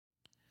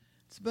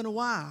It's been a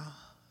while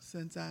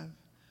since I've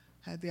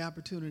had the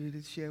opportunity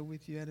to share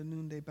with you at a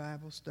noonday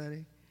Bible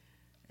study,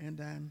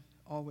 and I'm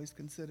always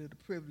considered a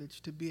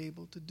privilege to be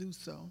able to do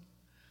so.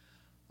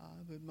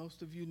 But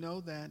most of you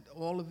know that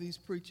all of these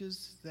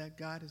preachers that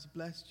God has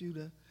blessed you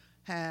to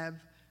have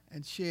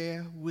and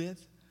share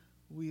with,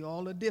 we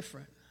all are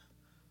different.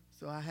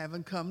 So I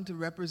haven't come to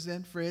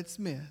represent Fred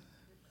Smith,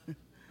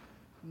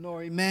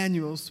 nor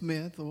Emmanuel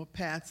Smith or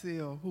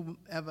Patsy or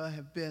whomever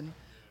have been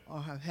or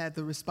have had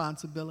the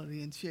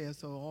responsibility and share.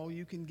 So all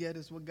you can get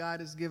is what God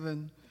has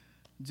given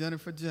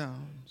Jennifer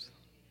Jones.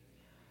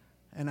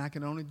 And I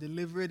can only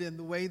deliver it in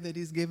the way that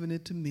he's given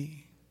it to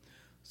me.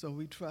 So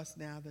we trust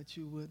now that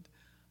you would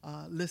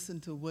listen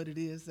to what it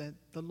is that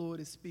the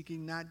Lord is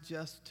speaking, not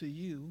just to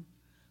you,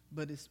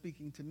 but is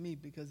speaking to me,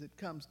 because it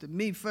comes to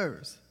me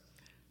first.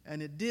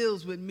 And it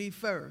deals with me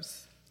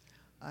first.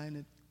 And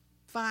it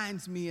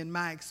finds me in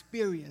my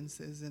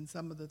experiences and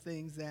some of the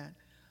things that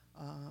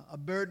are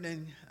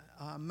burdening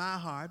my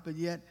heart, but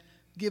yet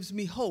gives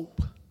me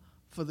hope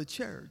for the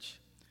church.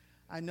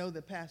 I know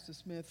that Pastor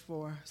Smith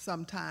for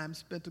some time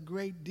spent a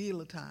great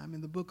deal of time in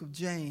the book of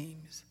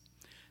James,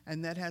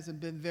 and that hasn't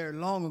been very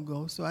long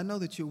ago, so I know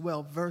that you're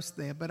well versed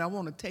there, but I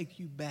want to take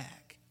you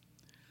back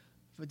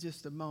for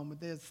just a moment.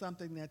 There's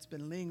something that's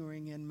been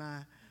lingering in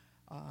my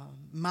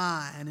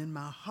mind, in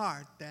my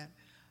heart, that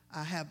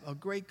I have a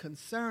great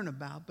concern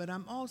about, but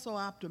I'm also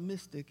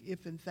optimistic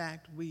if, in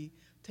fact, we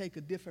take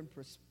a different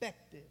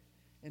perspective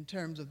in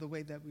terms of the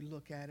way that we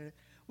look at it.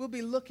 We'll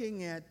be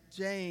looking at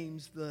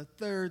James, the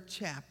 3rd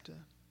chapter,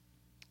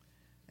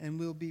 and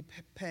we'll be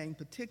paying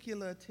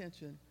particular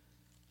attention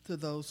to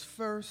those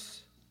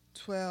first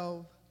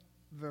 12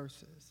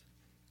 verses.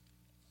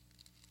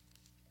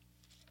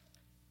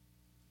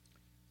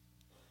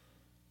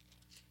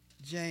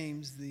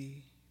 James, the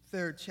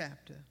 3rd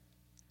chapter,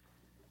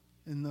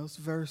 in those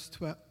first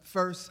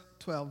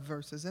 12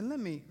 verses. And let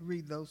me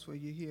read those for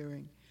your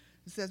hearing.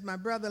 It says, "My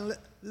brother,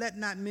 let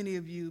not many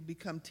of you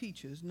become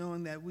teachers,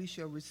 knowing that we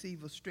shall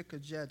receive a stricter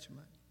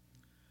judgment.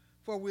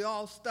 For we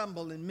all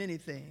stumble in many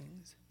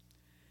things.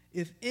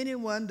 If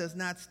anyone does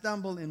not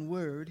stumble in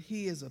word,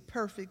 he is a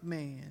perfect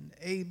man,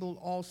 able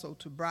also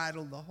to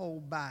bridle the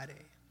whole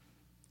body.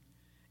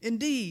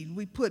 Indeed,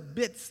 we put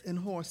bits in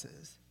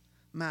horses'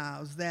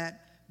 mouths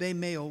that they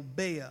may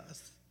obey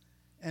us,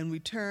 and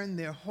we turn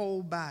their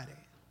whole body.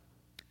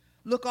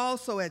 Look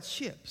also at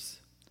ships.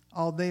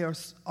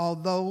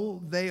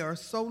 Although they are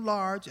so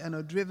large and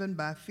are driven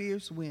by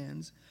fierce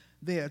winds,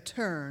 they are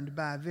turned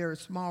by a very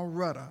small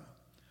rudder,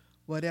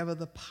 whatever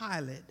the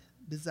pilot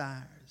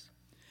desires.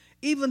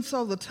 Even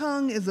so, the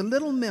tongue is a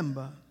little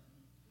member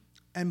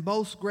and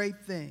boasts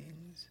great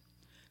things.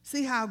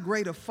 See how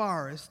great a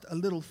forest a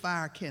little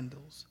fire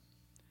kindles.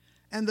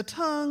 And the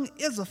tongue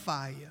is a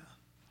fire,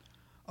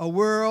 a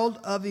world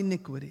of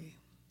iniquity.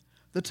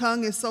 The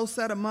tongue is so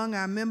set among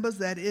our members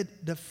that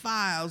it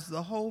defiles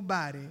the whole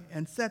body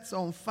and sets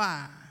on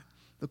fire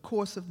the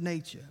course of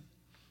nature,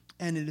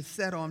 and it is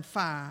set on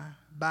fire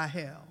by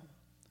hell.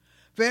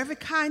 For every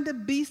kind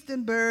of beast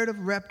and bird, of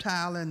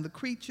reptile, and the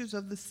creatures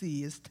of the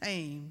sea is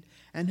tamed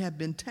and have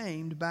been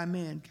tamed by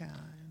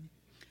mankind.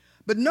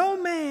 But no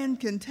man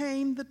can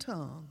tame the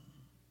tongue.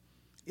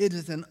 It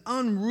is an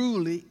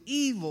unruly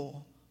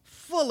evil,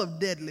 full of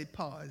deadly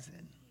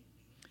poison.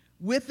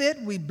 With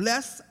it we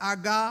bless our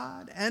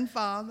God and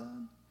Father,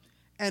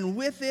 and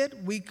with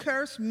it we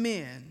curse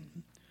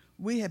men.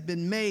 We have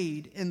been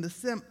made in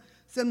the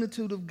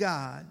similitude of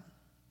God.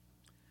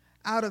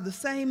 Out of the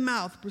same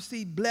mouth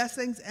proceed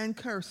blessings and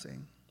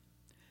cursing.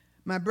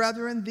 My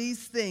brethren,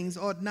 these things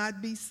ought not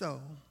be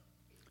so.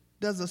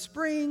 Does a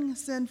spring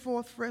send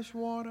forth fresh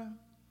water,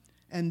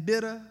 and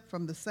bitter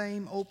from the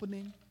same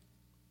opening?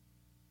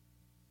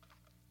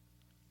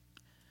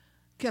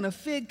 Can a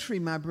fig tree,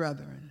 my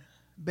brethren,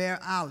 bear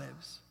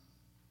olives,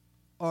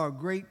 or a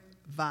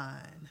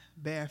grapevine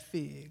bear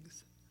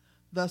figs?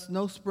 Thus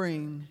no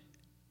spring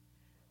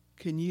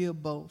can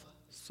yield both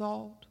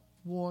salt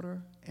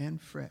water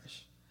and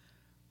fresh.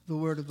 The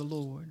word of the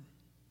Lord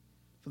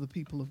for the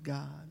people of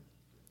God.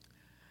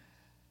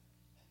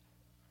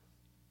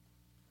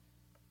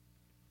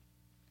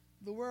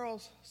 The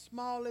world's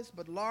smallest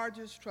but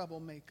largest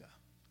troublemaker,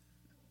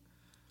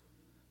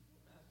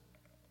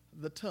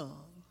 the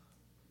tongue.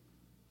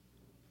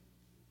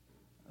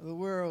 The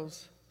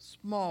world's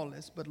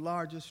smallest but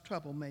largest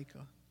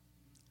troublemaker,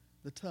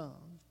 the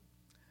tongue.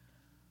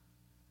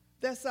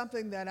 That's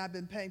something that I've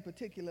been paying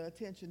particular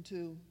attention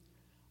to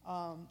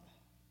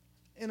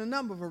in a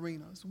number of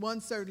arenas.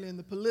 One, certainly in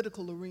the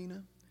political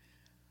arena.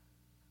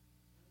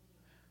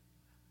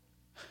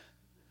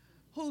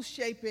 Who's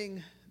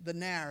shaping the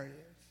narrative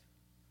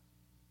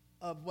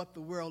of what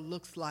the world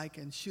looks like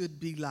and should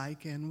be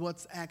like and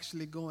what's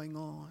actually going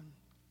on?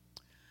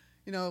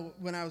 You know,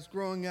 when I was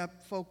growing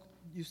up, folk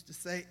used to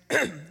say,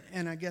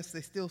 and I guess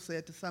they still say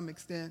it to some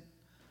extent,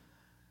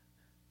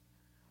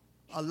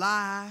 a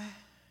lie,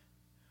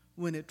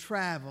 when it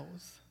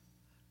travels,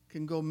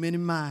 can go many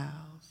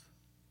miles.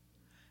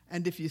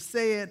 And if you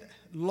say it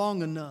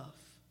long enough,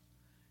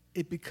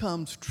 it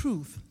becomes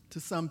truth to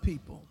some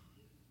people.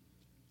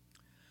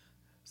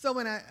 So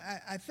when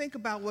I think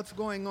about what's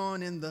going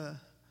on in the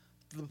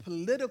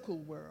political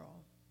world,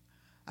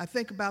 I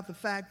think about the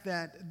fact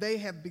that they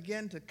have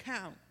begun to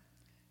count,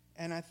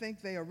 and I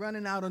think they are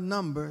running out of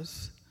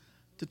numbers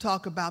to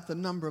talk about the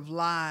number of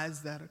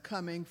lies that are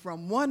coming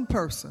from one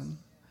person,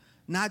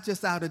 not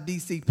just out of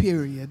D.C.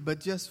 period, but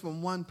just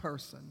from one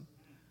person.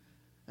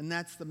 And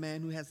that's the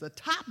man who has the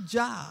top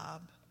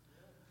job,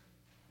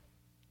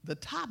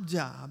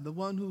 the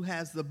one who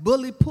has the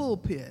bully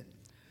pulpit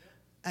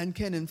and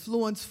can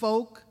influence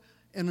folk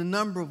in a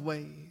number of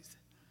ways.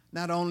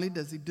 Not only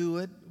does he do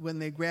it when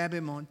they grab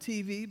him on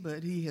TV,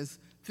 but he has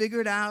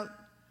figured out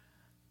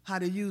how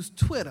to use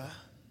Twitter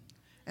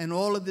and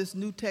all of this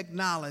new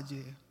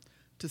technology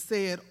to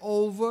say it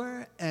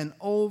over and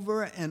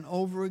over and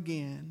over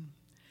again.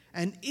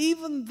 And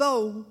even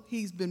though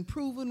he's been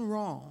proven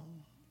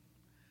wrong,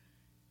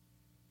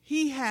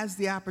 he has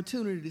the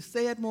opportunity to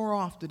say it more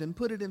often and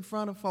put it in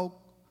front of folk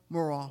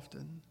more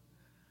often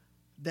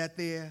that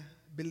they're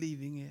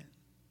believing it.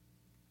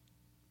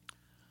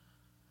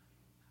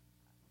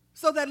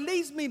 So that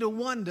leads me to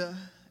wonder,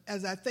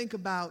 as I think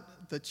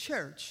about the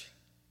church,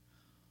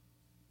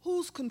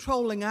 who's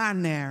controlling our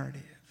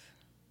narrative?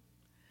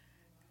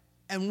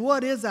 And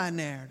what is our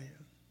narrative?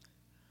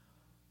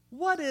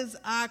 What is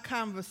our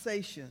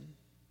conversation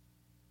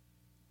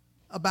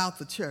about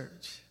the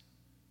church?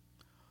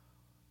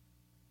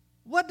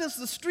 What does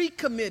the street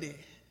committee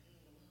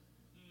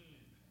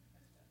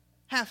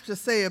have to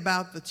say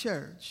about the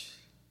church?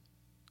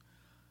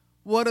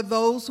 What are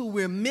those who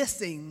we're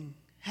missing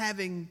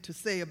having to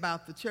say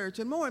about the church?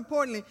 And more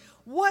importantly,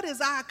 what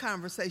is our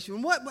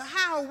conversation?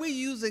 How are we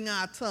using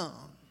our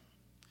tongue?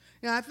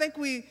 You know, I think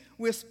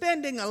we're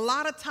spending a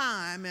lot of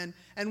time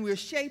and we're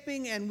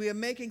shaping and we're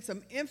making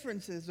some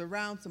inferences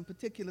around some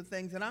particular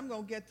things, and I'm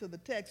going to get to the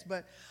text,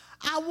 but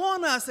I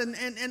want us, and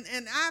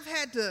I've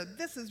had to,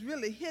 this has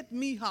really hit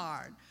me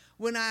hard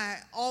when I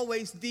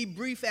always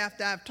debrief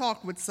after I've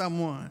talked with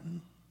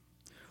someone,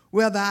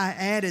 whether I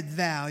added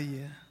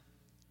value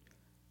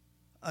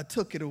or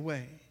took it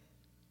away,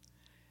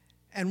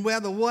 and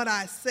whether what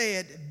I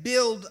said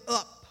built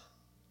up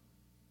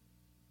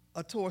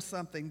or tore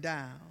something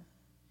down,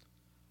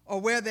 or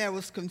where there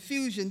was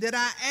confusion. Did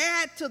I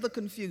add to the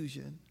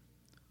confusion,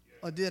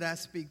 or did I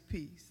speak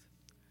peace?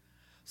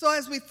 So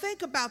as we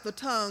think about the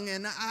tongue,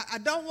 and I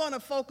don't want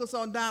to focus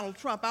on Donald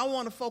Trump, I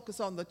want to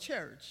focus on the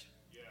church.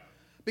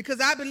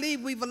 Because I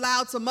believe we've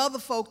allowed some other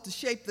folk to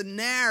shape the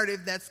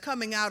narrative that's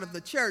coming out of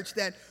the church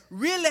that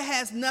really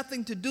has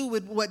nothing to do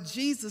with what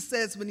Jesus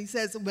says when he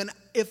says,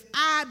 if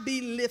I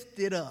be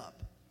lifted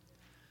up,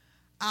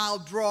 I'll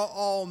draw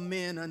all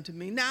men unto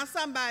me. Now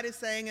somebody's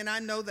saying, and I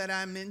know that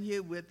I'm in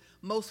here with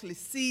mostly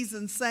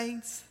seasoned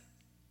saints,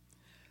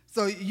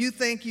 so you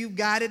think you've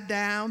got it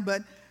down,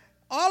 but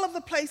all of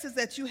the places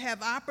that you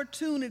have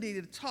opportunity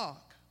to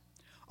talk,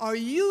 are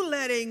you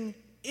letting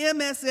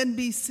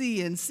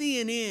MSNBC and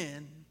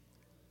CNN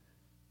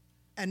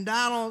and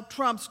Donald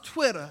Trump's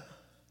Twitter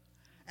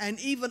and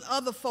even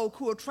other folk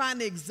who are trying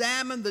to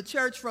examine the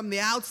church from the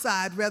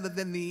outside rather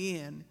than the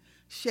in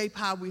shape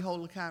how we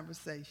hold a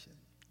conversation?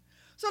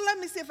 So let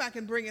me see if I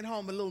can bring it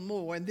home a little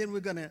more, and then we're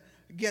going to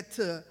get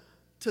to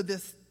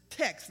this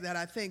text that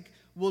I think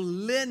will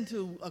lend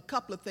to a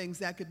couple of things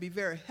that could be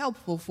very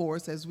helpful for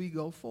us as we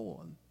go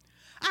forward.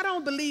 I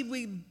don't believe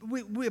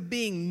we're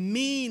being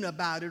mean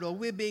about it, or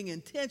we're being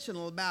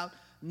intentional about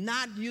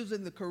not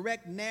using the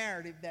correct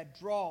narrative that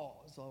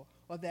draws or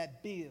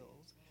that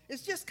builds.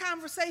 It's just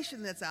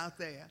conversation that's out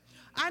there.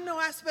 I know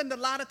I spend a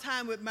lot of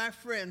time with my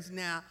friends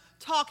now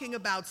talking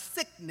about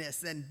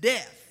sickness and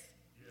death.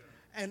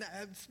 And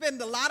I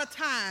spend a lot of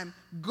time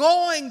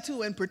going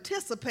to and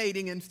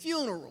participating in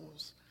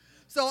funerals.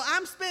 So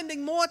I'm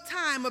spending more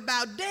time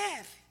about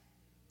death.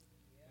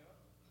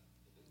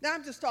 Now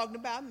I'm just talking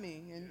about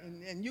me,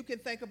 and you can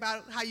think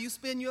about how you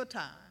spend your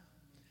time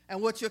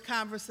and what your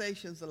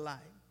conversations are like.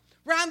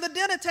 Around the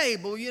dinner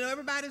table, you know,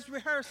 everybody's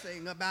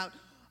rehearsing about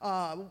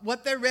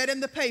what they read in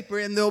the paper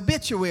in the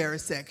obituary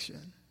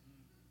section,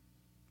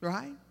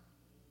 right?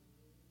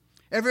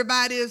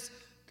 Everybody is,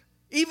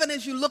 even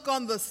as you look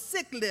on the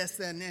sick list,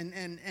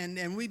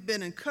 and we've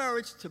been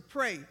encouraged to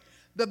pray,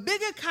 the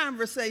bigger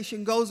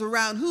conversation goes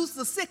around who's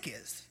the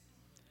sickest,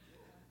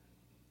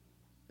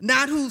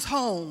 not who's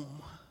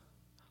home,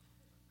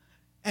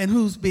 and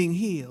who's being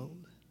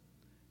healed,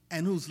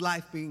 and whose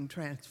life being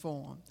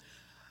transformed.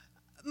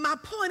 My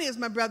point is,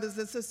 my brothers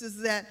and sisters,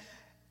 that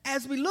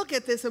as we look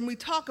at this and we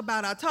talk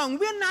about our tongue,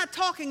 we're not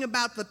talking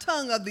about the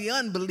tongue of the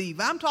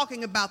unbeliever. I'm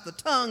talking about the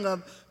tongue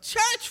of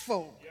church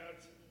folk.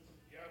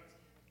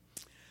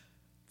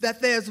 That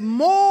there's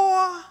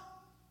more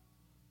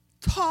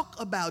talk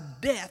about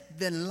death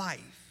than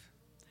life.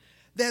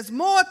 There's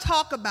more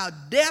talk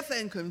about death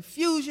and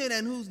confusion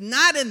and who's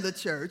not in the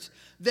church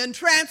than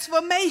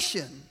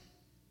transformation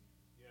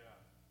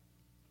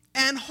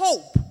and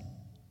hope.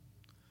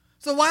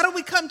 So why do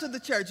we come to the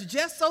church?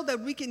 Just so that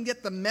we can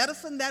get the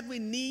medicine that we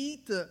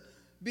need to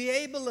be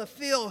able to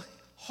feel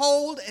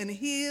whole and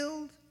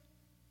healed?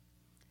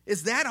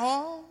 Is that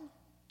all?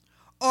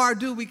 Or or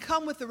do we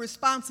come with the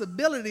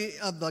responsibility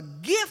of the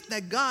gift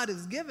that God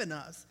has given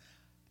us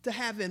to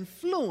have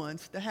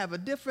influence, to have a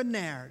different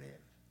narrative,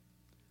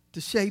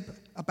 to shape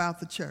about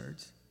the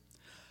church?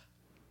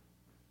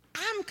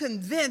 I'm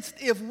convinced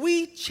if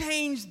we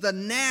change the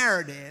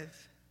narrative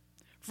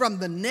from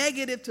the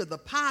negative to the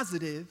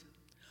positive,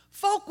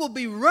 folk will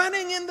be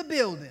running in the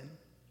building.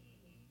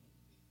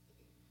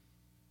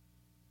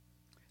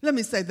 Let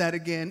me say that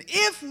again.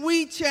 If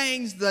we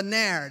change the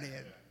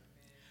narrative.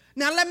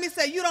 Now let me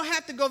say, you don't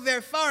have to go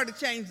very far to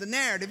change the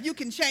narrative. You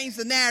can change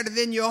the narrative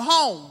in your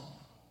home.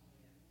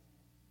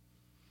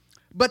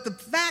 But the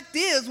fact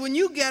is, when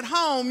you get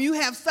home, you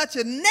have such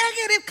a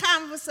negative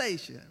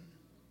conversation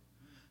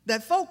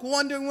that folk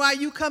wondering why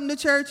you come to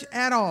church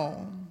at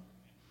all.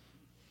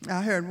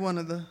 I heard one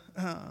of the,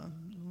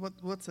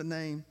 what's her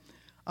name?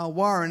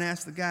 Warren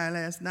asked the guy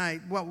last night,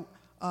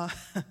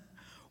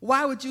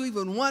 why would you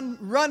even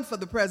run for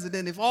the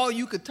president if all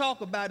you could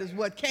talk about is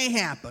what can't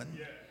happen?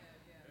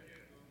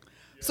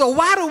 So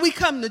why do we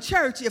come to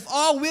church if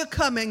all we're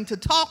coming to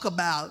talk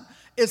about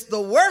is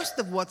the worst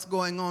of what's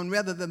going on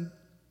rather than...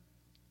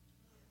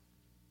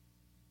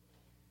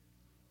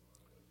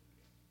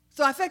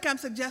 So I think I'm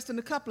suggesting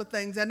a couple of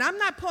things, and I'm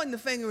not pointing the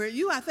finger at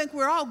you. I think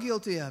we're all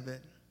guilty of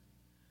it.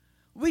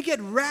 We get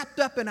wrapped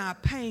up in our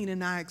pain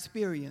and our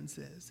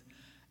experiences.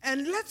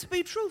 And let's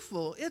be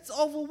truthful, it's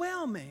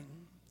overwhelming.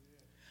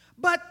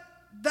 But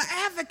the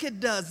Advocate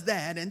does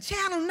that, and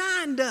Channel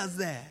 9 does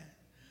that.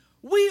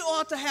 We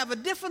ought to have a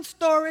different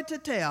story to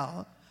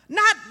tell.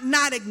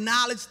 Not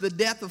acknowledge the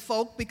death of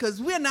folk,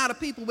 because we're not a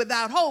people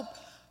without hope,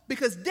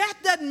 because death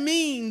doesn't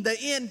mean the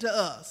end to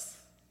us.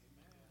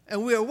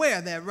 And we're aware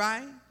of that,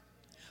 right?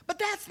 But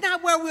that's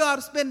not where we ought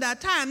to spend our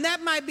time.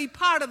 That might be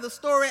part of the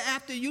story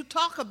after you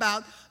talk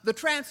about the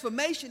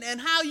transformation and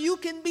how you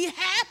can be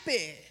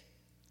happy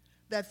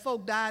that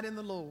folk died in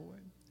the Lord.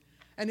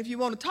 And if you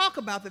want to talk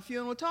about the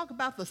funeral, talk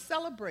about the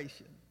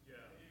celebration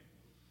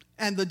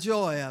and the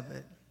joy of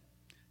it,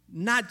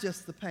 not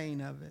just the pain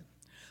of it.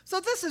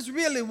 So this is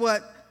really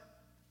what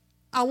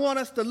I want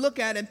us to look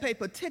at and pay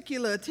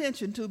particular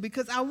attention to,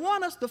 because I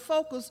want us to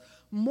focus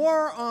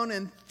more on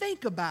and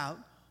think about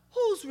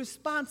whose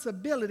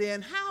responsibility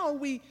and how are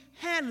we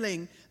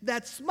handling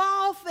that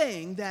small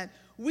thing that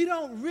we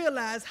don't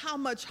realize how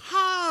much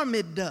harm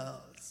it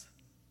does.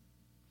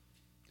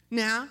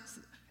 Now,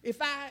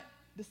 if I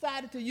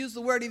decided to use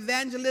the word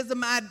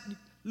evangelism, I'd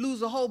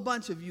lose a whole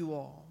bunch of you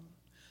all,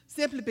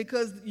 simply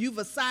because you've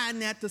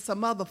assigned that to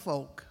some other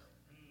folk.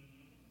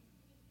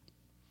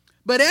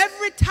 But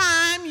every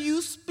time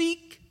you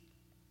speak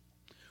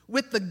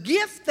with the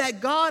gift that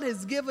God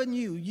has given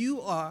you,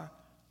 you are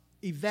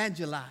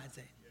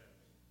evangelizing.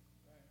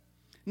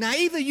 Now,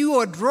 either you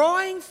are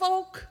drawing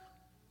folk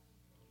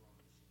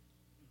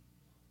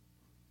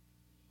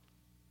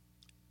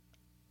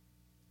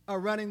or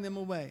running them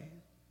away.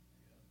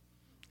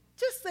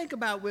 Just think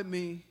about with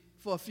me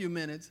for a few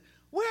minutes.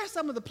 Where are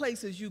some of the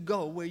places you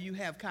go where you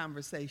have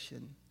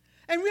conversation?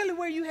 And really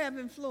where you have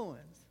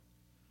influence?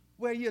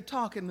 Where you're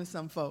talking to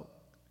some folk?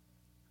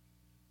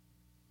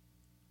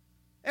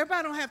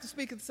 Everybody don't have to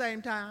speak at the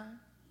same time.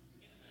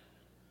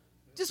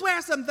 Just where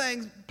are some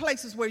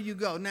places where you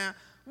go? Now,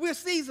 we're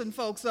seasoned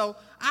folks, so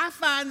I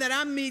find that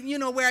I'm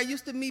meeting, where I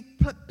used to meet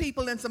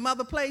people in some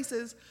other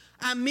places,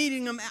 I'm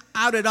meeting them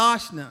out at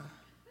Oshner.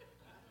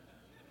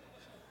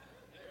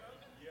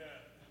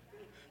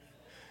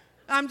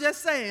 I'm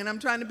just saying, I'm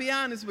trying to be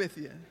honest with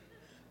you.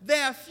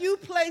 There are a few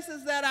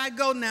places that I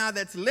go now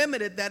that's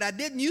limited that I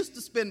didn't used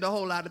to spend a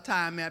whole lot of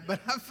time at,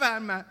 but I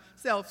find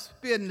myself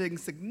spending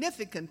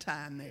significant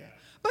time there.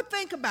 But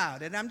think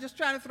about it. I'm just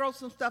trying to throw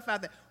some stuff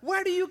out there.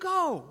 Where do you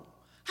go?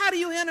 How do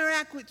you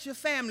interact with your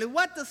family?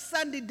 What does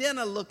Sunday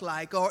dinner look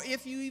like, or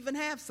if you even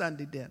have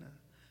Sunday dinner?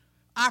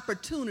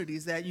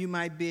 Opportunities that you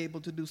might be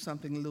able to do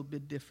something a little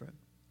bit different.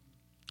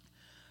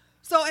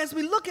 So as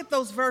we look at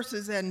those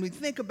verses and we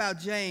think about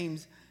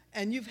James,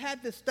 and you've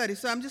had this study,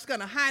 so I'm just going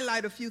to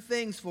highlight a few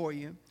things for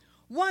you.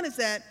 One is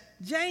that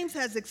James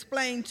has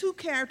explained two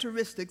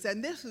characteristics,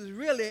 and this is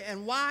really,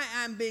 and why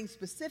I'm being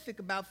specific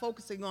about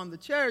focusing on the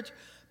church,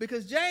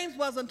 because James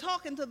wasn't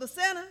talking to the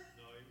sinner.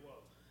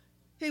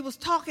 He was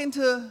talking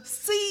to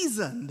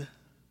seasoned,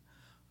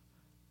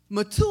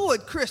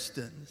 matured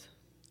Christians,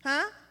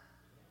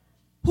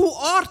 who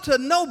ought to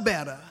know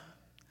better.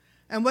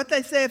 And what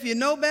they say, if you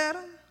know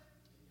better,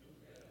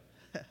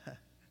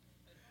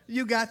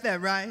 you got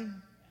that right.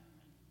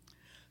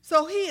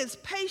 So he is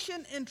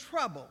patient in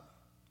trouble.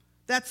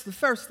 That's the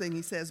first thing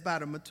he says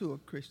about a mature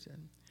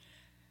Christian.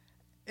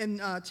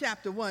 In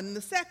chapter 1. In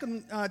the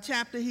second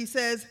chapter, he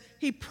says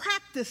he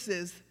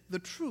practices the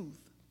truth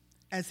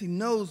as he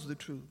knows the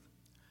truth.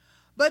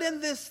 But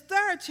in this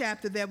third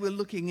chapter that we're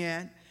looking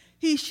at,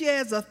 he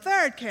shares a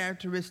third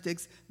characteristic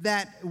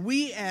that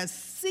we as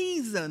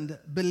seasoned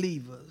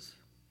believers,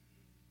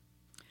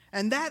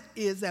 and that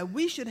is that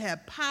we should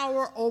have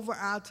power over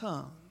our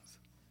tongues.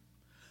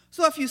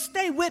 So if you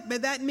stay with me,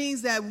 that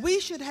means that we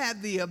should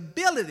have the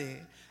ability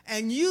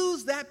and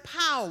use that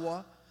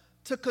power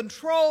to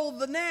control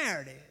the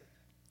narrative.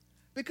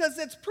 Because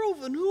it's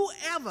proven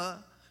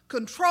whoever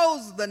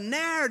controls the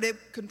narrative,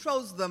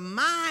 controls the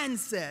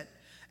mindset,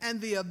 and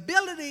the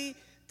ability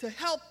to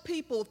help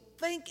people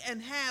think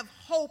and have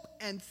hope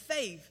and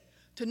faith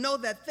to know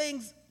that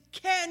things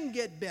can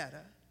get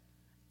better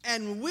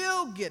and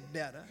will get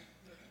better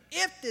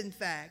if, in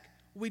fact,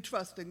 we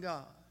trust in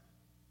God.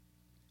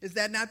 Is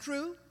that not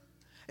true?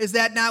 Is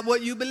that not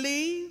what you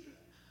believe?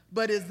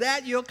 But is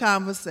that your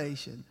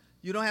conversation?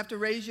 You don't have to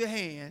raise your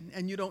hand,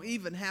 and you don't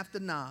even have to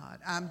nod.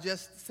 I'm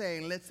just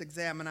saying, let's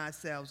examine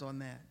ourselves on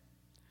that.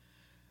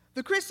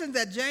 The Christians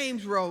that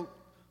James wrote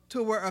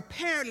to were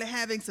apparently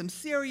having some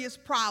serious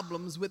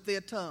problems with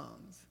their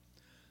tongues.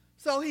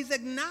 So he's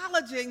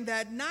acknowledging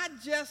that not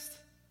just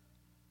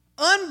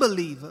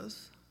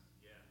unbelievers,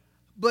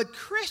 but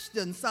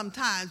Christians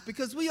sometimes,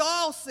 because we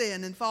all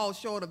sin and fall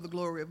short of the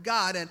glory of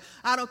God, and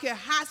I don't care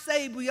how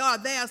saved we are,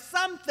 there are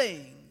some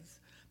things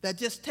that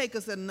just take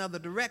us in another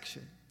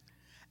direction.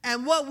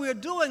 And what we're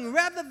doing,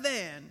 rather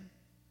than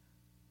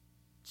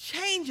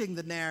changing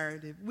the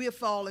narrative, we're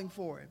falling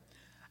for it.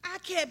 I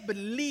can't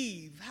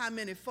believe how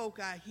many folk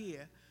I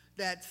hear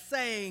that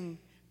saying,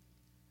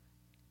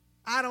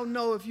 I don't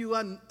know if you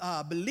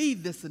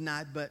believe this or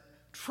not, but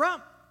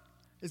Trump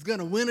is going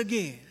to win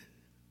again.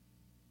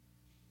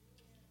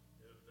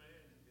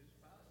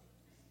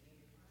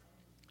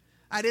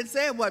 I didn't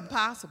say it wasn't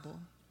possible.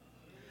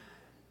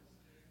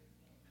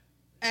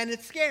 And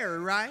it's scary,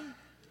 right?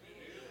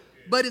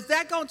 But is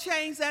that going to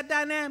change that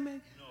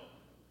dynamic? No.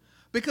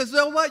 Because you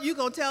know what? You're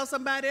going to tell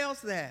somebody else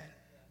that.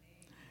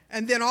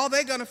 And then all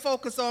they're going to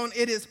focus on,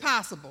 it is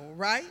possible,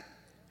 right?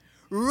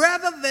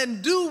 Rather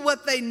than do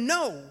what they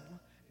know,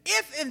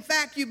 if in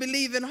fact you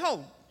believe in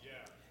hope. Yeah.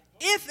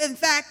 If in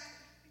fact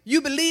you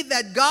believe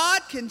that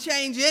God can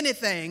change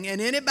anything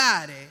and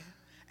anybody,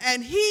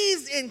 and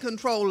he's in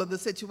control of the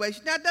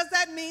situation. Now, does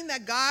that mean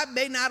that God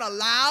may not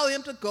allow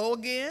him to go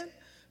again?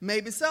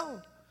 Maybe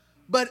so.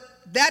 But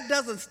that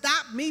doesn't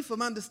stop me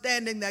from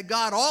understanding that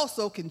God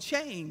also can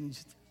change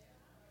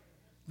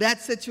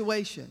that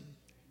situation.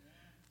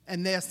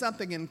 And there's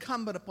something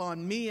incumbent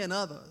upon me and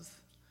others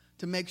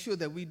to make sure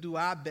that we do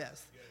our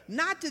best.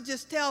 Not to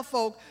just tell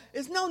folk,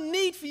 there's no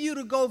need for you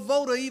to go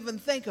vote or even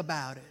think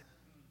about it.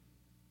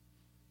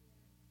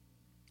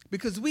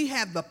 Because we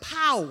have the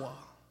power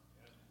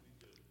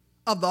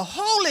of the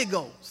Holy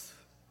Ghost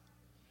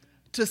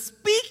to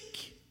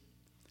speak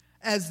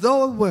as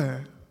though it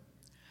were,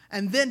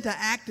 and then to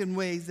act in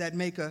ways that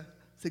make a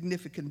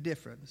significant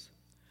difference.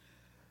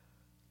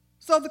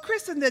 So the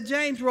Christian that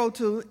James wrote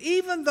to,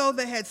 even though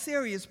they had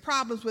serious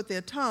problems with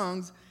their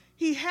tongues,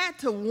 he had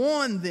to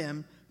warn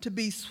them to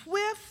be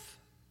swift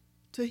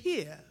to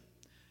hear.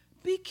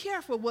 Be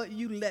careful what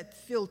you let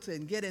filter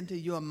and get into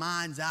your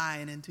mind's eye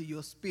and into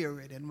your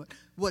spirit, and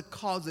what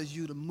causes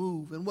you to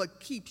move and what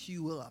keeps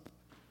you up,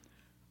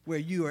 where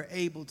you are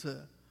able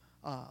to,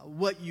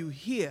 what you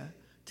hear,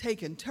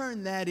 take and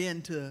turn that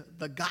into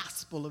the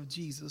gospel of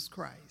Jesus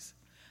Christ.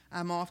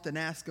 I'm often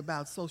asked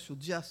about social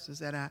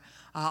justice, and I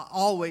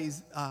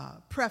always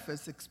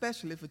preface,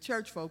 especially for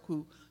church folk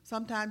who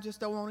sometimes just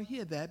don't want to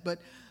hear that, but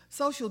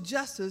social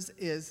justice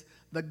is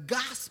the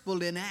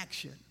gospel in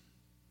action.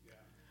 Yeah.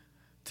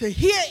 To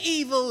hear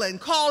evil and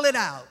call it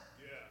out.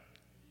 Yeah.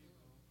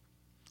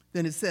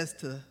 Then it says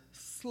to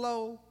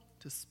slow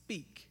to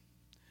speak.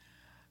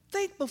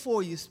 Think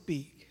before you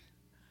speak.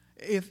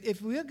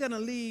 If we're going to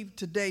leave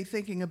today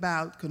thinking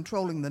about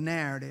controlling the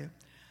narrative,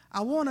 I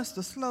want us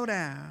to slow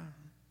down.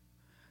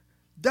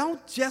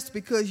 Don't just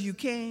because you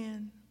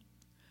can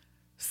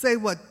say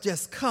what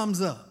just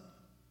comes up.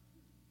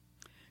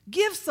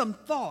 Give some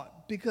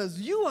thought, because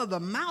you are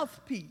the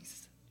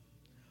mouthpiece.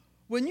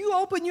 When you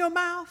open your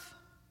mouth,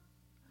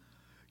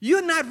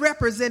 you're not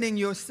representing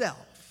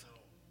yourself.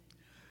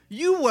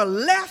 You were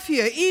left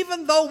here,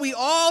 even though we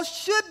all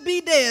should be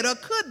dead or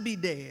could be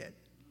dead,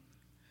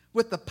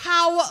 with the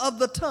power of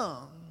the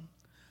tongue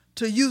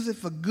to use it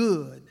for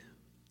good.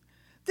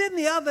 Then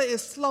the other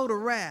is slow to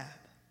wrath.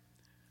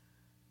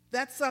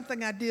 That's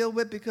something I deal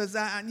with because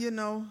I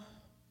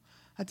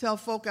tell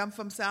folk I'm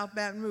from South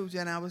Baton Rouge,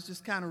 and I was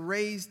just kind of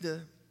raised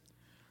to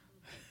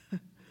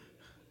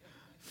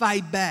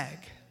fight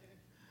back.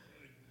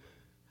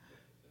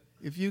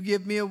 If you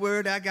give me a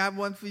word, I got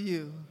one for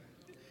you.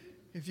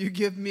 If you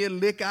give me a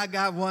lick, I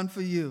got one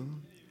for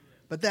you.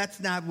 But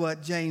that's not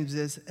what James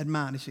is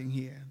admonishing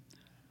here.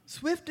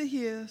 Swift to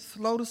hear,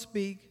 slow to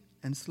speak,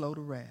 and slow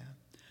to wrath.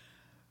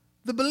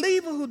 The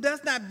believer who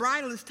does not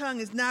bridle his tongue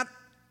is not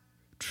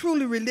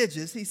truly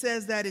religious. He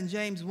says that in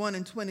James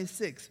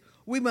 1:26.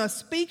 We must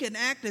speak and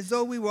act as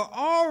though we were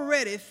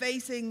already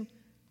facing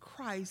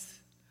Christ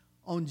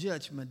on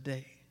Judgment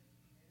Day.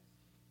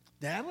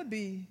 That would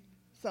be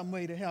some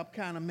way to help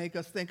kind of make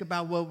us think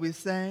about what we're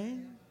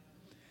saying.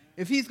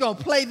 If he's going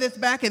to play this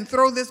back and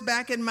throw this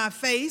back in my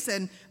face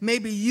and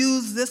maybe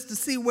use this to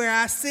see where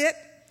I sit,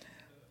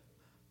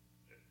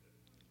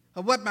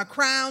 or what my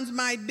crowns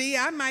might be,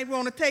 I might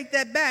want to take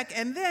that back.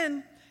 And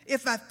then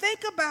if I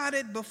think about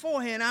it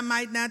beforehand, I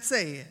might not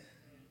say it.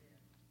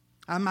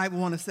 I might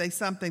want to say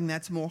something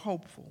that's more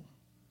hopeful.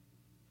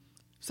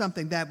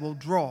 something that will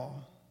draw,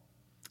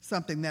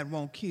 something that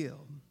won't kill.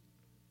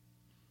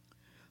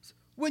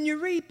 When you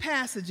read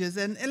passages,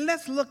 and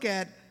let's look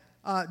at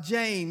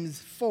James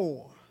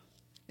 4,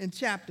 in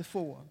chapter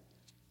 4,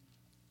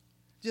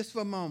 just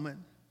for a moment.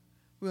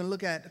 We're going to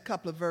look at a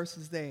couple of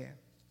verses there.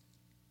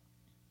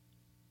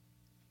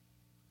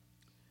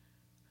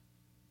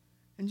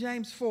 In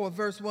James 4,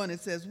 verse 1, it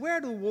says, "Where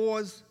do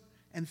wars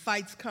and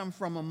fights come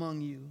from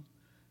among you?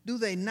 Do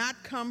they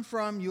not come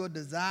from your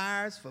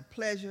desires for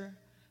pleasure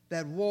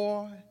that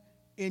war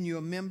in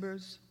your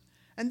members?"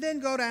 And then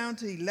go down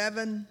to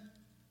 11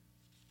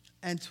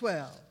 and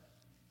 12.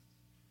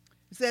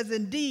 It says,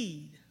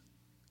 "Indeed,"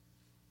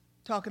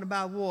 talking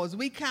about wars,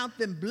 "we count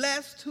them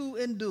blessed who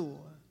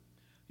endure.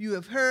 You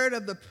have heard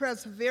of the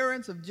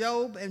perseverance of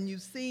Job, and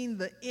you've seen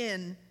the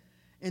end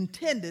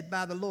intended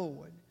by the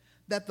Lord,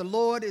 that the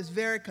Lord is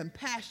very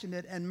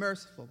compassionate and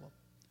merciful.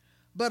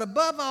 But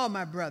above all,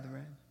 my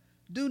brethren,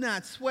 do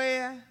not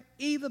swear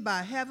either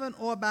by heaven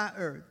or by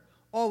earth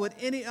or with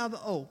any other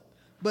oath,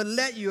 but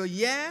let your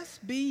yes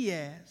be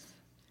yes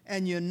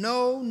and your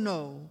no,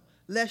 no,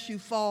 lest you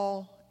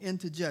fall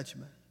into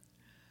judgment."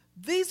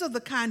 These are the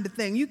kind of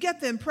things. You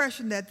get the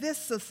impression that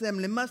this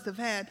assembly must have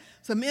had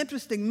some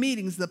interesting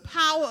meetings. The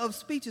power of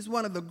speech is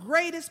one of the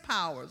greatest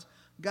powers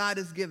God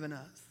has given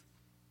us.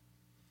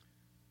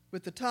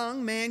 With the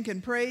tongue, man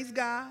can praise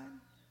God.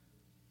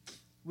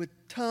 With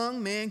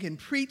tongue, man can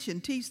preach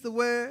and teach the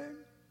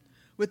word.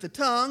 With the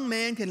tongue,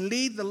 man can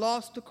lead the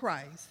lost to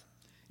Christ.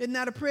 Isn't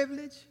that a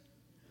privilege?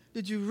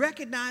 Did you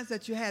recognize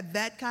that you had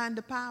that kind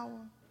of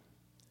power?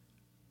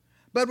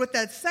 But with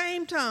that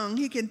same tongue,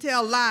 he can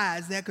tell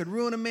lies that could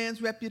ruin a man's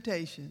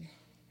reputation.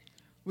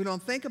 We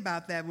don't think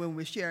about that when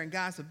we're sharing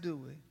gossip, do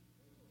we?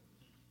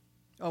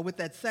 Or with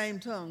that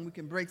same tongue, we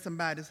can break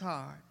somebody's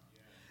heart.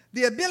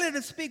 The ability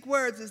to speak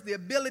words is the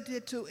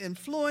ability to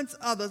influence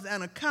others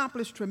and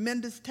accomplish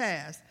tremendous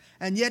tasks,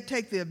 and yet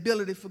take the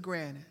ability for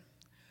granted.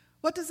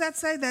 What does that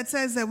say? That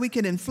says that we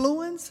can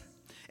influence?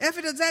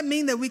 Does that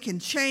mean that we can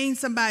change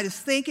somebody's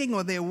thinking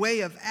or their way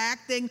of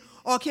acting?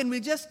 Or can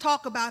we just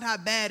talk about how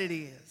bad it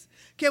is?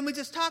 Can we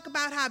just talk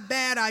about how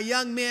bad our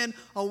young men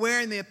are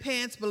wearing their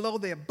pants below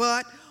their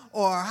butt,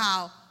 or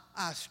how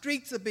our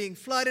streets are being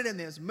flooded and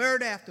there's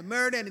murder after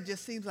murder and it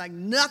just seems like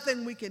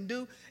nothing we can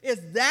do? Is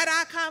that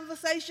our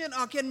conversation?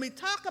 Or can we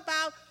talk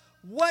about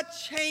what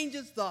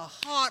changes the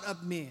heart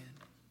of men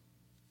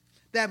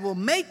that will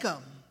make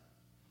them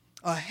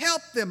or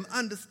help them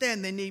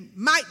understand they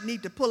might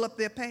need to pull up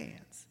their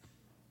pants?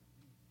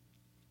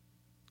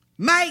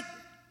 Might,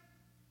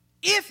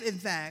 if in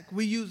fact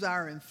we use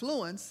our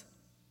influence,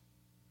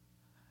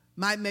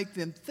 might make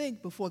them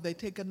think before they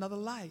take another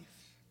life.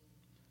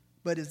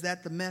 But is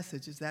that the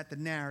message? Is that the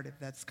narrative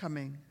that's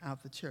coming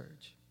out the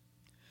church?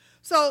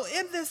 So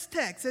in this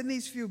text, in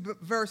these few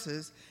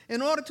verses,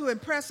 in order to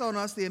impress on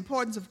us the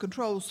importance of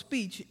controlled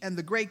speech and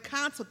the great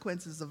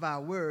consequences of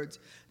our words,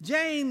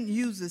 James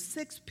uses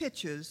 6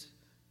 pictures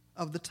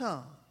of the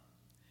tongue.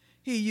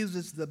 He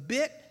uses the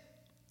bit,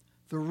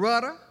 the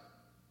rudder,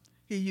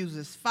 he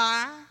uses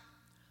fire,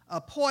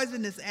 a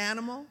poisonous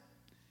animal,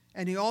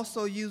 and he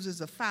also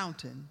uses a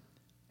fountain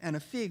and a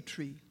fig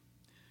tree.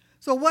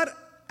 So what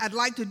I'd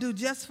like to do,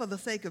 just for the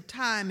sake of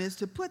time, is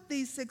to put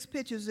these 6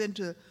 pictures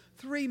into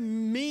 3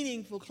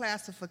 meaningful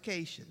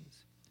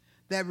classifications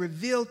that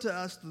reveal to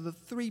us the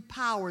 3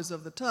 powers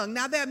of the tongue.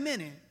 Now, there are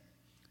many,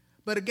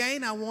 but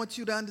again, I want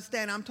you to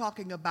understand I'm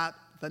talking about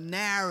the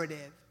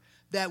narrative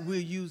that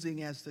we're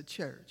using as the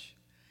church.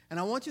 And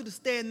I want you to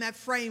stay in that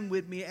frame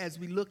with me as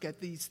we look at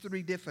these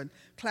 3 different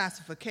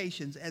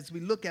classifications, as we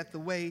look at the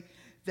way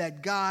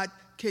that God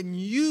can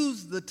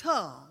use the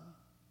tongue.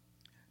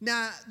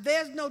 Now,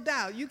 there's no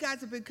doubt, you guys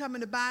have been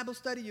coming to Bible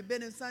study, you've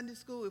been in Sunday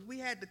school. If we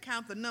had to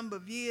count the number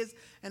of years,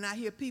 and I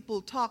hear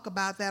people talk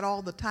about that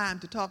all the time,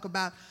 to talk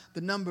about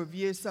the number of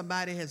years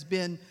somebody has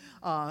been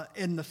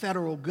in the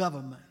federal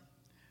government.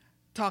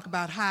 Talk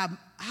about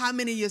how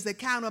many years, they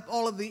count up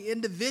all of the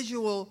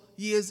individual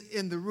years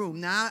in the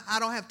room. Now, I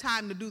don't have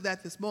time to do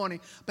that this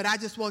morning, but I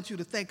just want you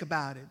to think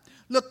about it.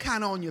 Look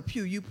kind of on your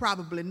pew. You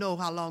probably know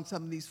how long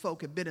some of these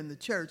folk have been in the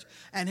church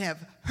and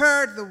have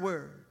heard the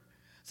word.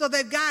 So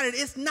they've got it.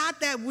 It's not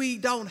that we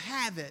don't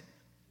have it.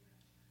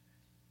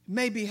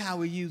 Maybe how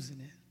we're using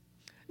it.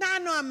 Now, I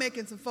know I'm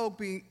making some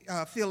folk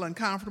feel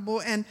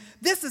uncomfortable, and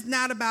this is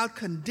not about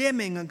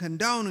condemning or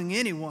condoning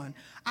anyone.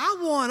 I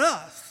want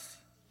us,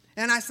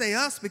 and I say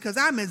us because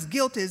I'm as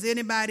guilty as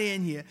anybody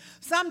in here.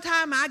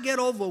 Sometimes I get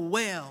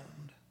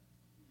overwhelmed,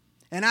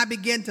 and I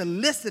begin to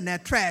listen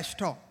at trash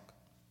talk.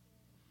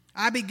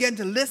 I begin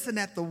to listen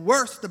at the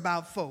worst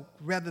about folk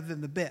rather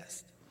than the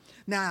best.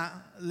 Now,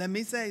 let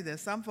me say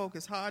this. Some folk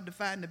it's hard to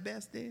find the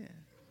best in,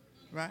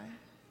 right?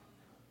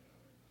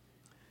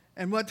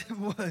 And what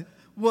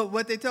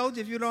they told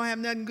you, if you don't have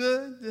nothing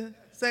good to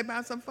say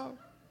about some folk?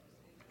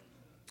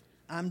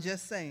 I'm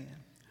just saying.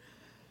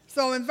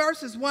 So in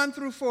verses 1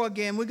 through 4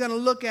 again, we're going to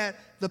look at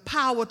the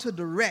power to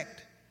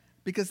direct,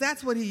 because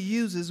that's what he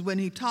uses when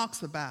he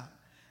talks about,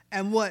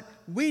 and what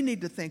we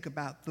need to think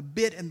about, the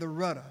bit and the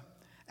rudder,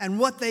 and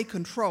what they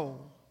control,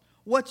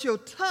 what your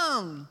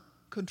tongue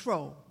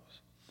controls.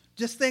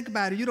 Just think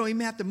about it. You don't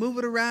even have to move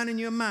it around in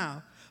your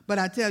mouth. But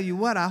I tell you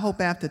what, I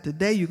hope after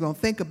today you're going to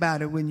think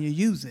about it when you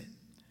use it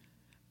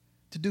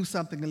to do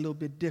something a little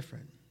bit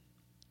different.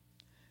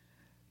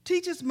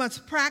 Teachers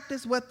must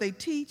practice what they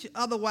teach,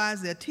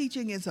 otherwise their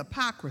teaching is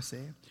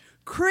hypocrisy.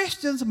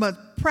 Christians must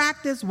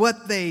practice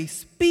what they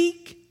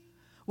speak,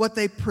 what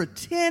they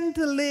pretend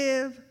to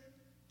live,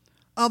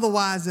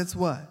 otherwise it's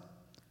what?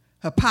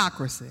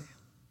 Hypocrisy.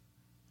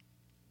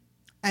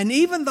 And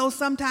even though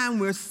sometimes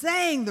we're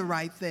saying the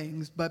right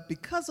things, but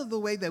because of the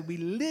way that we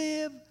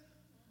live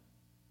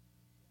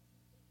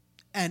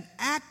and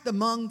act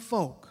among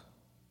folk,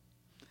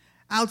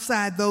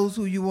 outside those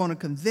who you want to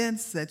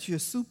convince that you're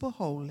super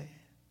holy,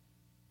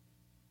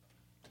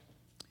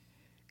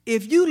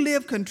 if you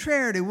live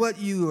contrary to what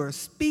you are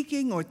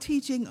speaking or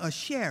teaching or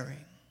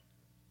sharing,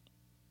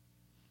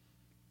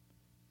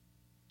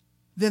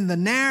 then the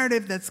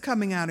narrative that's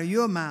coming out of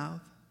your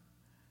mouth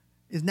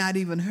is not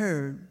even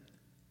heard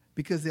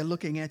because they're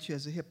looking at you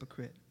as a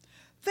hypocrite.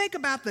 Think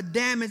about the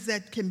damage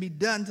that can be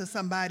done to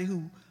somebody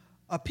who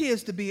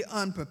appears to be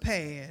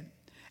unprepared.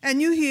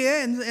 And you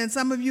hear, and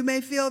some of you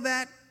may feel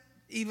that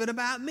even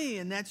about me,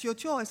 and that's your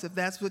choice if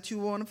that's what you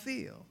want to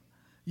feel.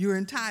 You're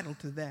entitled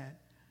to that.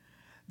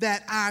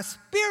 That our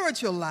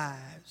spiritual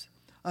lives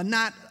are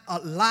not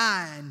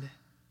aligned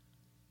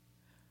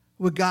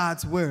with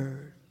God's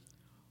word,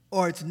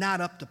 or it's not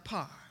up to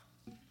par.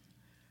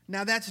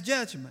 Now that's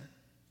judgment.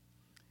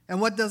 And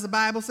what does the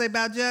Bible say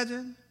about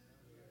judging?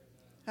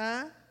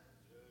 Huh?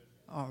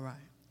 All right.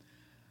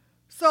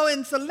 So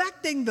in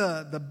selecting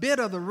the bit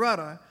of the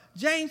rudder,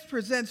 James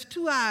presents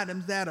two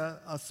items that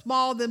are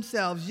small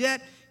themselves,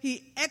 yet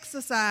he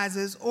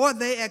exercises, or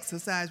they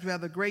exercise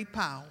rather, great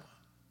power.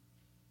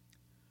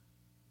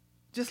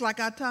 Just like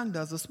our tongue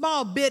does. A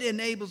small bit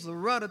enables the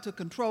rudder to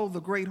control the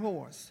great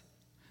horse.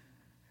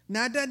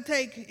 Now, it doesn't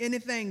take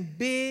anything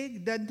big,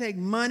 it doesn't take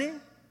money, it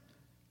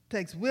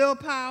takes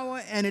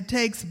willpower, and it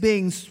takes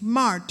being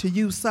smart to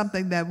use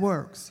something that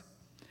works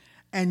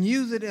and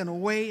use it in a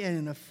way and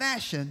in a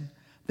fashion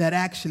that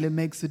actually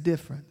makes a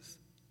difference.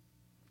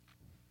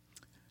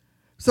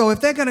 So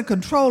if they're going to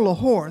control a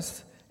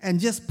horse and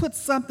just put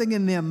something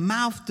in their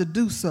mouth to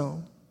do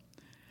so,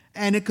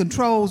 and it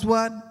controls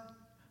what?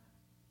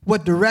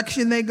 What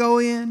direction they go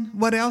in?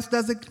 What else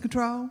does it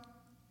control?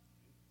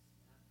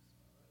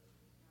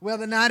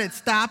 Whether or not it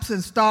stops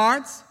and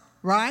starts,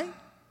 right?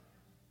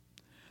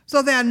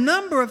 So there are a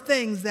number of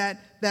things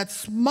that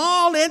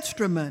small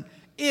instrument,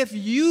 if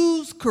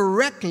used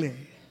correctly,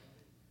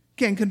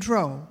 can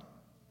control.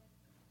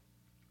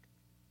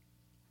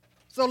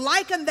 So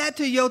liken that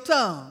to your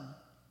tongue.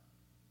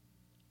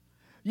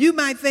 You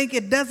might think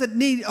it doesn't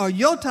need, or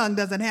your tongue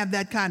doesn't have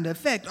that kind of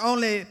effect.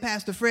 Only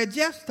Pastor Fred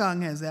Jeff's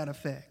tongue has that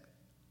effect.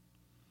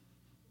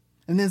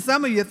 And then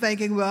some of you are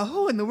thinking, well,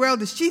 who in the world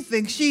does she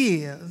think she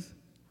is?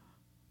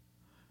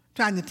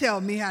 Trying to tell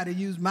me how to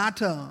use my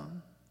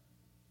tongue.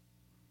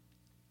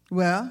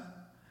 Well,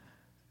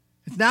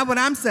 it's not what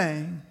I'm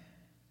saying.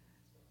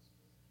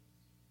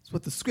 It's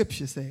what the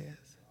scripture says.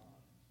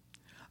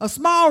 A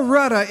small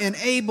rudder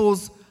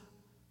enables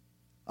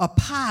a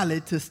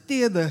pilot to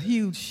steer the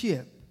huge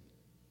ship.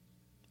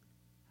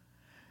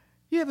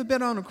 You ever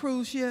been on a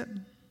cruise ship?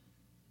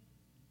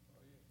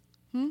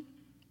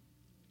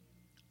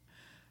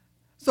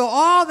 So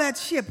all that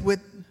ship with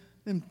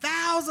them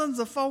thousands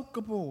of folk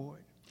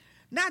aboard,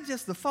 not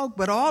just the folk,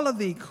 but all of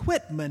the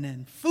equipment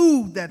and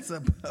food that's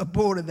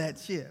aboard of that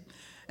ship,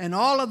 and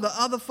all of the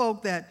other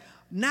folk that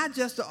not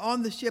just are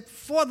on the ship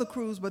for the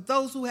cruise, but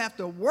those who have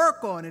to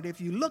work on it. If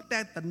you looked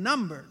at the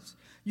numbers,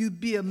 you'd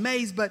be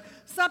amazed. But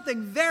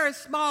something very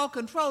small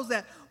controls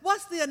that.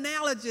 What's the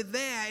analogy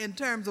there in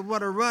terms of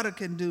what a rudder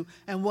can do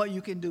and what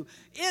you can do?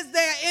 Is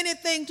there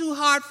anything too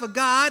hard for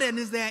God, and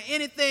is there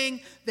anything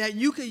that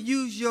you could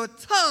use your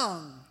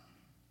tongue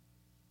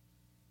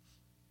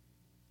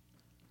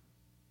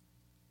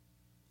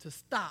to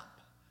stop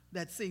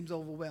that seems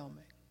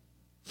overwhelming?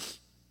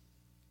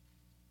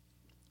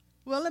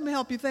 Well, let me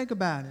help you think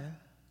about it.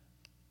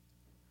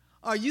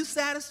 Are you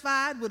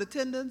satisfied with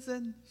attendance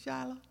in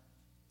Shiloh?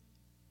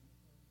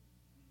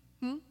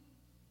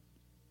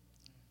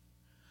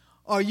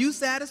 Are you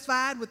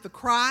satisfied with the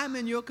crime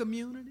in your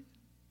community?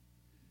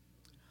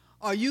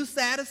 Are you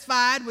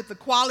satisfied with the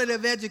quality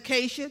of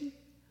education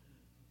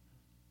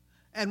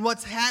and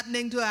what's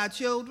happening to our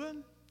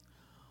children?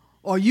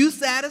 Are you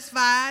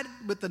satisfied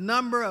with the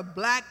number of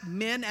black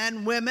men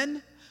and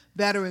women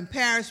that are in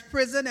parish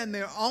prison and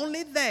they're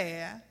only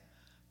there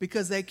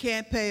because they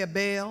can't pay a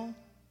bail?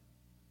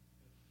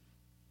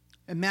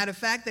 As a matter of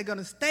fact, they're going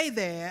to stay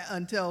there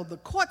until the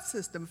court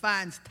system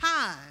finds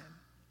time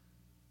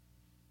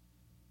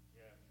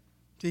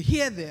to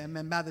hear them,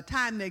 and by the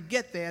time they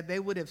get there, they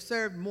would have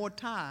served more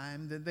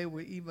time than they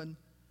were even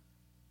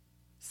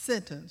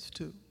sentenced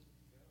to,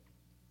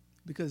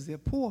 because they're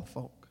poor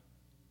folk.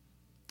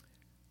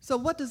 So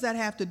what does that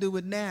have to do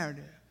with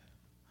narrative?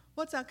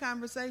 What's our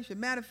conversation?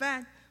 Matter of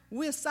fact,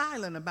 we're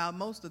silent about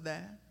most of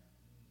that.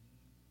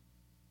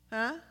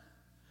 Huh?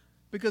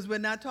 because we're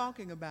not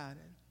talking about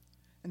it.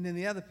 And then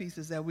the other piece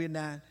is that we're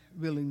not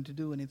willing to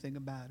do anything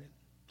about it.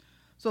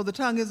 So the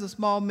tongue is a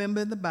small member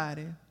in the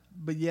body,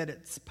 but yet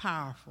it's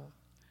powerful,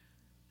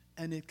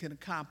 and it can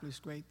accomplish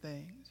great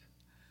things.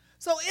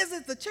 So is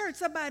it the church?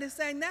 Somebody's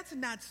saying that's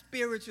not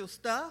spiritual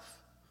stuff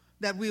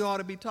that we ought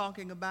to be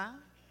talking about.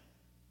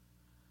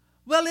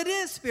 Well, it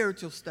is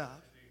spiritual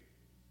stuff.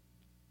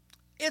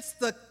 It's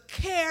the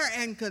care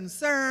and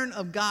concern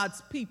of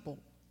God's people.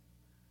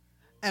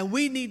 And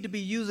we need to be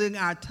using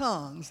our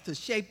tongues to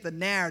shape the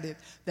narrative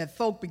that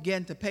folk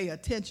begin to pay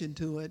attention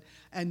to it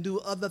and do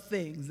other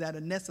things that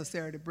are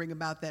necessary to bring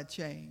about that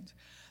change.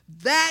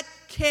 That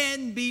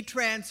can be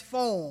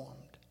transformed.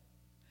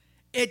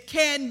 It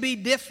can be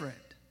different.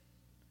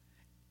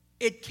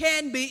 It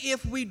can be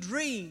if we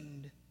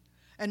dreamed,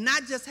 and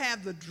not just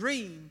have the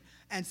dream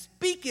and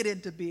speak it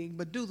into being,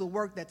 but do the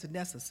work that's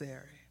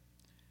necessary.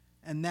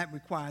 And that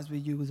requires we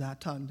use our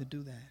tongue to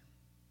do that.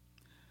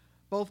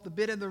 Both the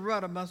bit and the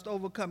rudder must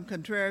overcome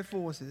contrary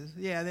forces.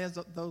 Yeah, there's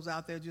those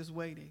out there just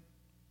waiting.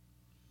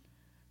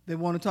 They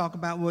want to talk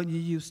about what you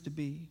used to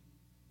be.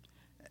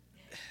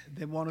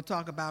 They want to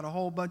talk about a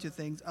whole bunch of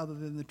things other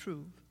than the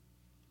truth.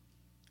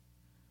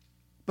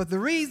 But the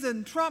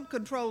reason Trump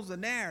controls the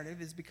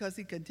narrative is because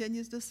he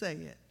continues to say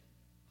it.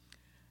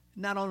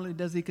 Not only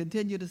does he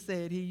continue to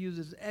say it, he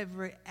uses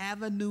every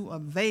avenue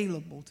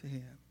available to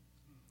him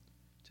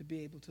to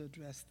be able to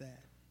address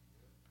that.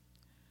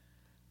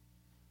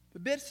 The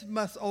bits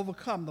must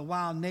overcome the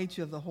wild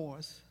nature of the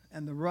horse,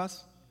 and the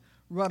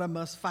rudder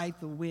must fight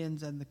the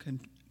winds and the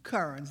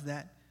currents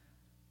that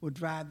will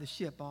drive the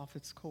ship off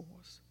its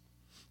course.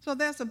 So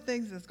there's some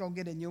things that's going to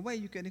get in your way.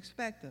 You can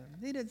expect them.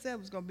 He didn't say it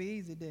was going to be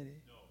easy, did he?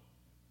 No.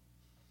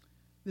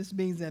 This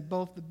means that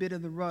both the bit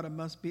and the rudder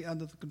must be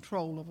under the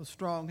control of a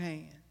strong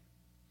hand.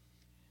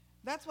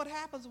 That's what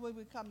happens when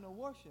we come to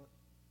worship.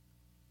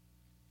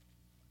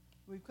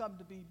 We come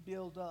to be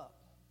built up.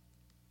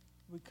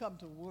 We come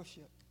to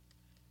worship.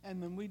 And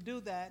when we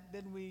do that,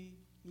 then we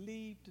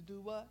leave to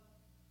do what?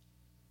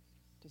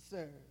 To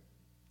serve.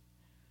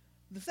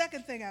 The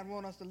second thing I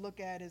want us to look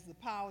at is the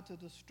power to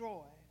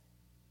destroy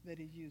that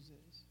he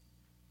uses.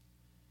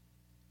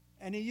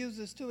 And he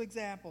uses two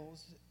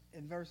examples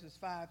in verses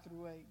 5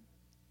 through 8.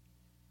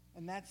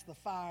 And that's the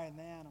fire and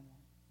the animal.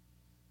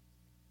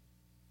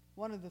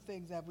 One of the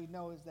things that we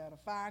know is that a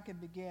fire can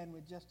begin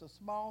with just a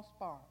small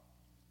spark,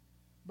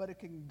 but it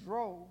can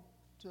grow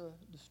to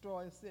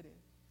destroy a city.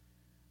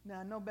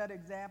 Now, no better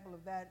example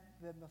of that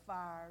than the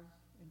fires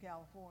in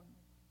California.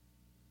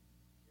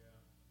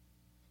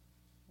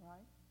 Yeah.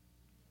 Right?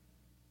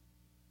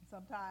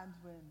 Sometimes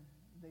when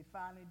they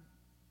finally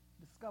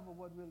discover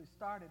what really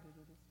started it,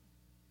 it is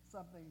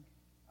something,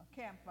 a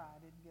campfire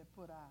didn't get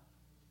put out,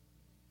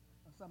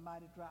 or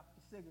somebody dropped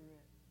a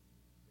cigarette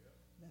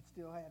that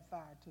still had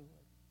fire to it.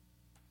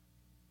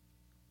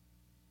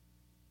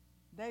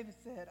 David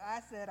said,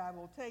 I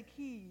will take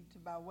heed to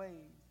my ways,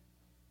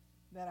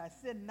 that I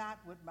sin not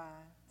with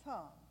my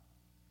tongue.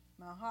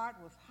 My heart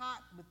was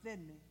hot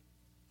within me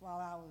while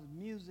I was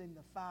musing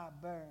the fire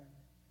burn.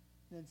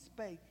 Then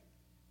spake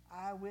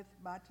I with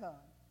my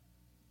tongue.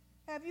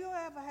 Have you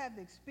ever had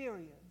the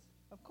experience?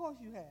 Of course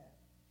you have.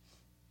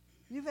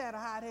 You've had a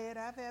hot head,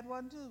 I've had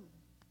one too.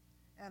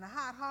 And a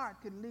hot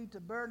heart can lead to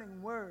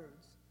burning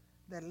words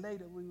that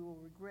later we will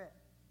regret.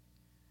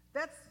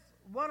 That's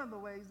one of the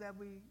ways that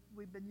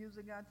we've been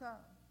using our tongue.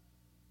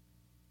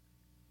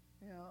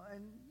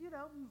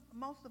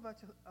 Most of us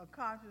are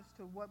conscious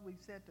to what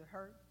we've said to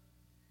hurt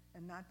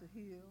and not to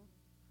heal,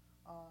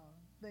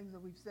 things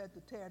that we've said to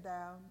tear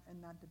down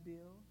and not to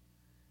build.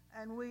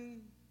 And we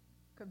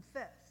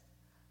confess.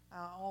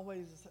 I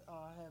always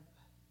have,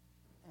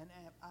 and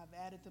I've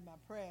added to my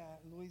prayer,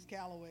 Louise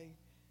Calloway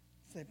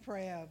said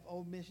prayer of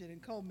omission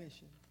and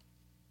commission.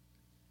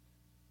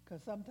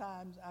 Because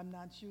sometimes I'm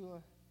not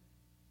sure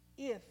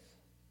if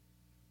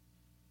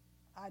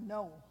I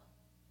know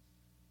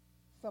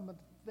some of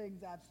the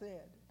things I've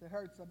said to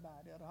hurt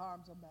somebody or to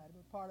harm somebody,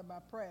 but part of my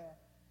prayer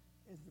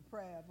is the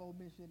prayer of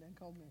omission and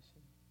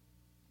commission.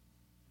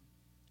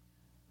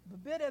 The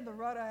bit and the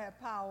rudder have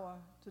power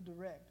to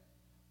direct,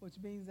 which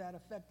means that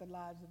affect the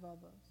lives of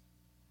others.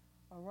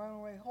 A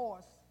runaway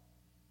horse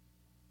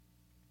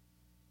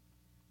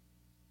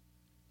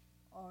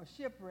or a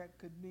shipwreck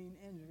could mean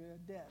injury or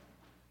death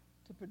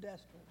to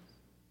pedestrians.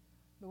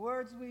 The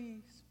words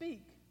we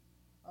speak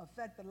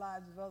affect the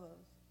lives of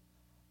others.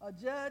 A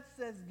judge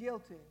says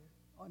guilty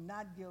or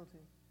not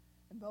guilty,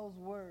 and those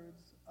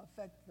words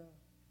affect the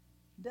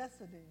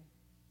destiny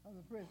of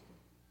the prisoner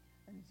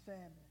and his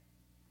family.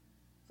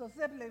 So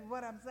simply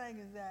what I'm saying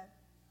is that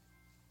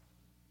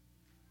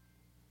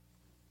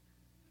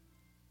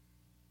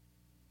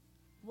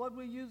what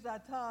we use our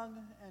tongue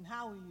and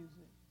how we use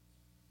it,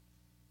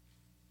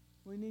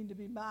 we need to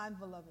be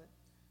mindful of it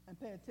and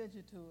pay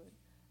attention to it.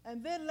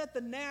 And then let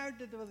the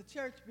narrative of the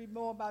church be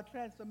more about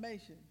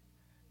transformation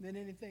than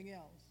anything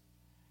else.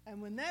 And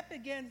when that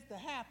begins to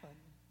happen,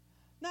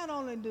 not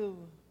only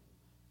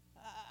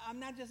I'm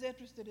not just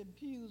interested in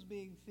pews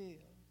being filled.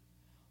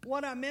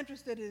 What I'm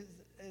interested in is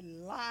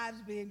in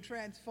lives being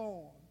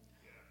transformed.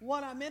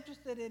 What I'm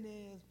interested in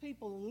is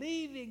people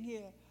leaving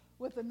here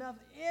with enough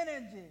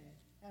energy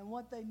and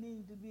what they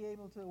need to be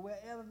able to,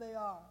 wherever they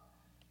are,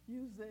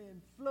 use their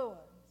influence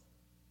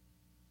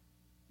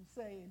to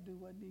say and do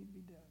what needs to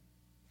be done.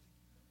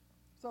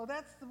 So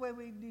that's the way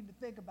we need to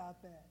think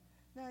about that.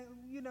 Now,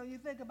 you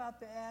think about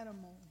the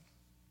animal.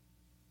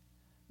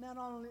 Not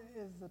only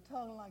is the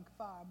tongue like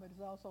fire, but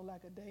it's also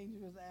like a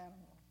dangerous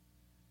animal.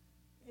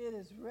 It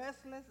is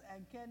restless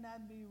and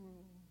cannot be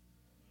ruled.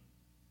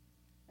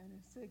 And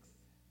it seeks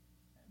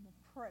the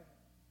prey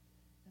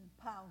and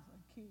pounce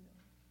and kill.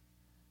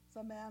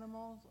 Some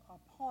animals are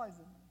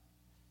poisonous,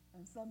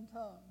 and some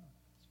tongues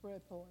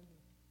spread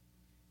poison.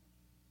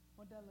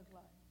 What that look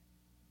like?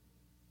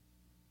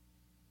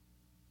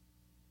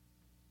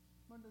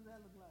 What does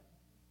that look like?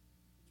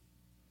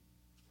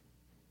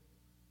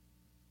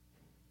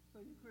 So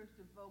you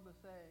Christian folk are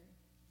saying,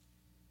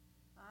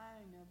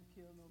 I ain't never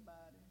killed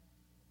nobody.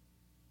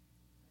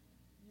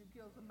 You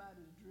kill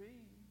somebody's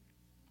dream.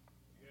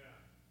 Yeah.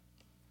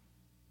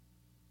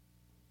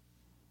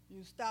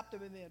 You stopped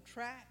them in their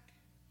track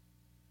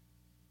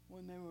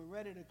when they were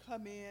ready to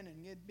come in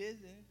and get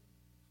busy.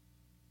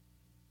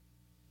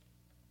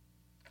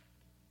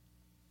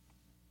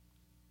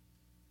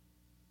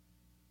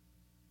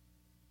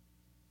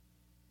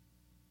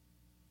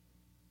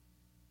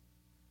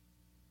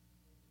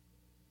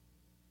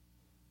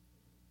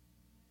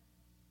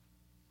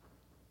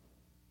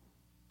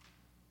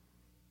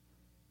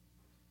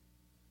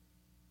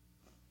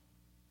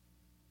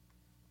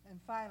 And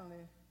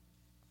finally,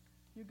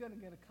 you're going to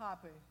get a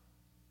copy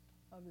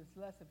of this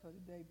lesson for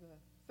today. The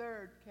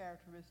third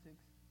characteristic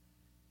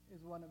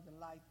is one of the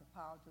light, the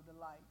power to the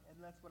light.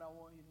 And that's what I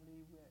want you to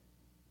leave with.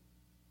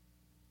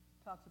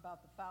 It talks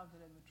about the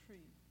fountain and the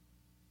tree.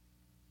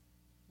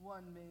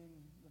 One being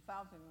the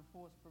fountain, of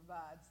course,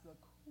 provides the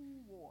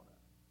cool water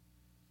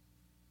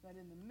that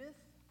in the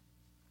midst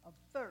of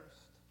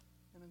thirst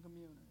in a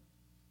community,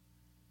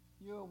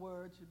 your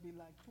word should be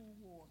like cool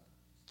water.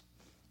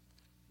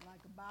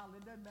 Like a bottle,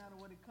 it doesn't matter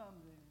what it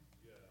comes in.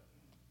 Yeah.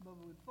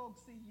 But when folks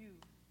see you,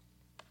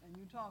 and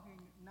you're talking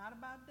not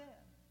about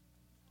death,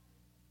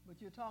 but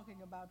you're talking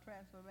about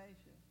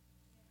transformation,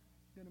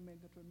 it's going to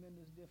make a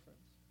tremendous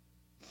difference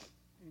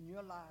in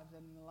your lives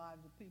and in the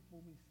lives of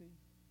people we see.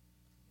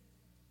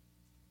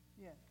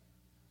 Yes.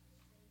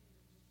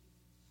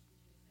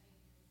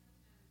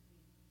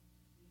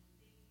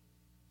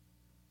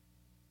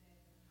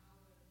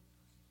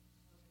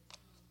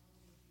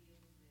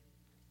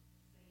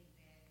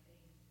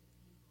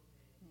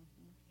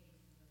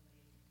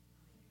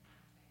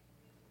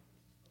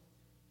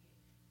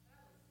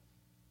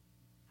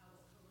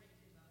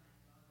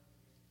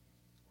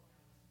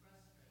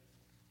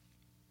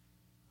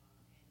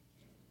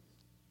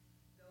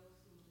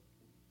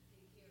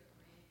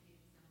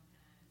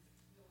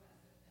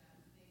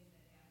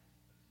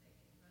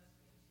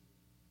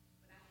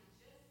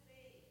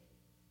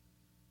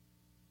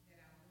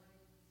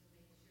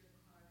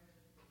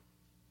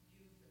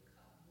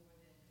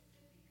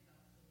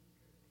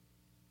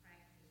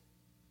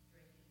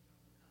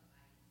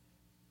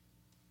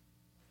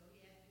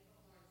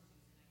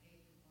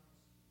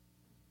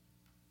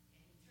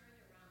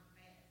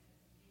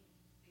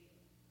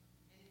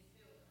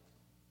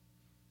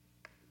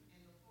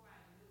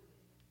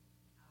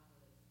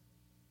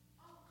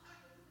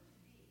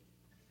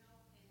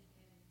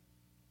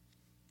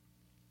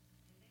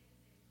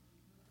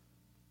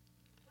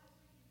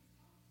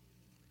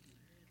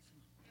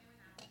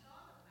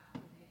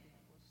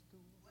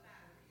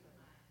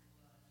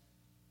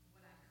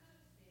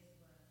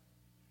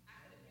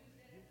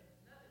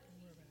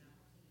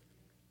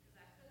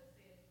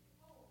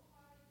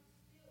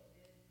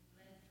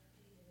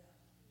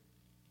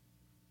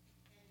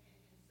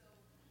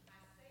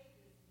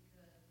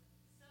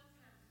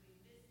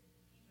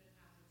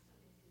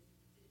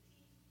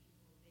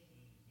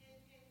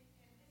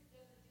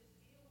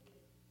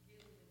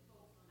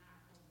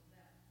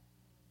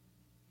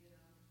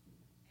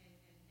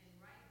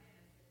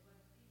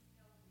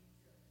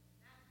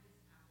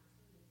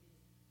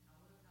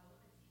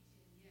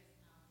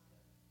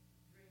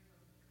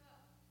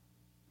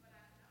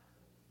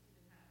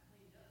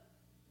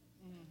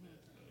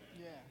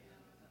 Yeah.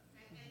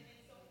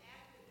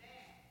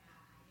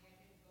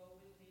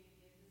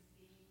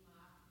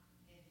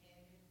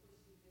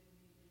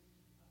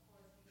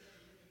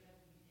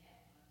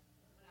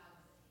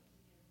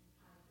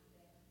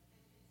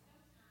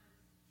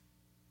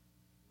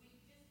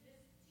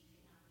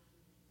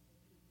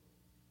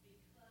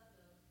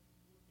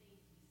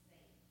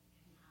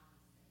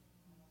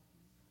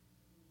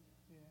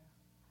 Yeah.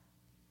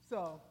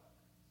 So,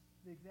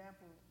 the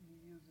example you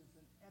use is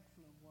an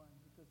excellent one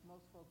because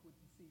most folk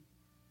wouldn't see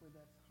where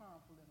that's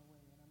harmful in a way,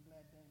 and I'm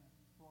glad Dana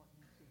brought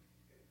you to.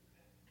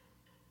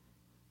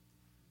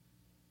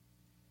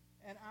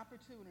 An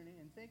opportunity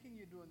in thinking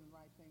you're doing the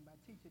right thing by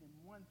teaching him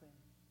one thing,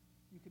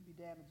 you could be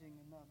damaging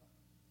another.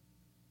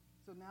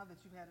 So now that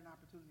you've had an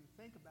opportunity to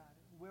think about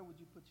it, where would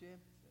you put your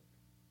emphasis?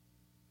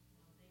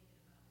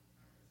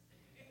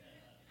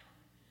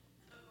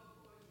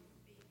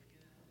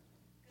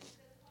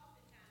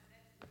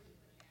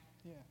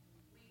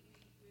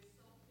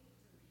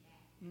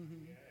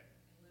 Mm-hmm. And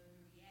when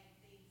we react,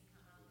 things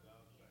come out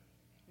that we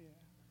can't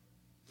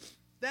expect.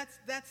 Yeah.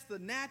 That's the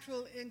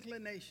natural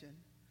inclination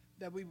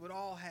that we would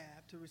all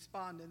have to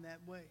respond in that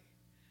way,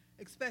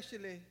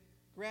 especially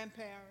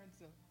grandparents,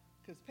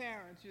 because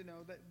parents, you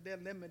know, they're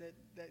limited.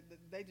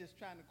 They just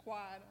trying to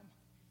quiet them,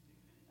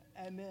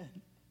 and then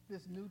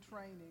this new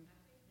training.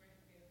 I think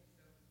grandparents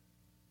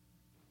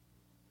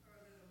are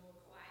a little more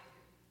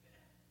quieter.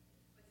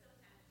 But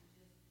sometimes you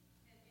just,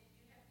 and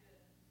you have to,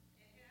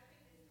 and I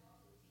think this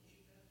also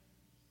teaches us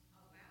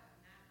about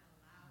not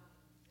allowing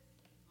just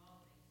the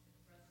small things to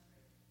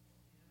frustrate us,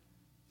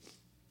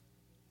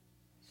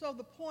 So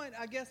the point,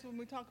 I guess, when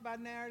we talk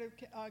about narrative,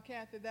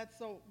 Kathy, that's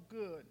so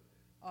good.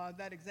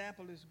 That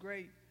example is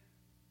great.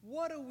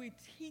 What are we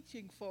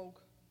teaching folk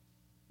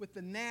with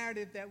the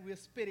narrative that we're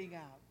spitting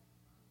out?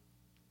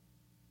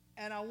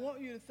 And I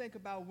want you to think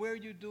about where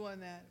you're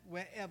doing that,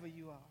 wherever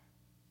you are.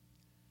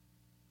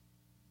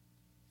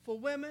 For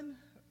women,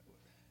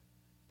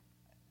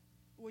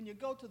 when you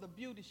go to the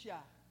beauty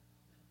shop,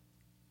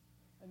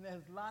 and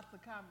there's lots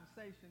of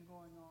conversation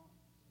going on,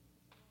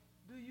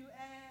 do you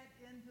add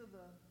into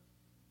the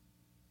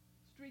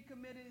street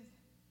committee's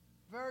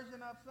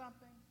version of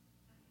something?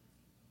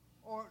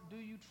 Or do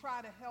you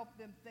try to help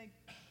them think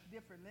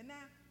differently?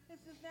 Now,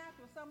 it's just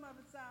natural. Some of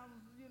it sounds,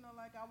 you know,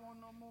 like I want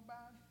to know more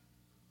about it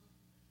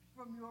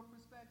from your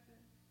perspective.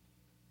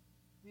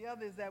 The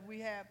other is that we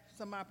have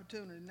some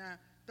opportunity. Now,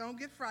 don't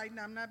get frightened.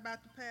 I'm not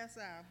about to pass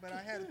out, but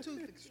I had a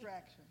tooth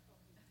extraction.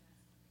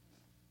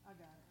 I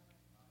got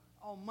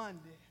it on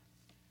Monday.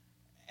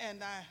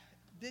 And I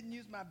didn't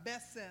use my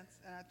best sense,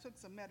 and I took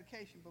some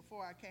medication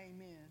before I came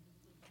in.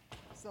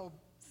 So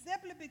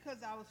simply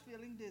because I was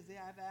feeling dizzy,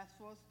 I've asked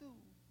for a stool.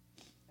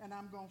 And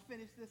I'm going to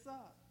finish this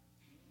up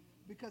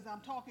because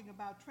I'm talking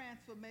about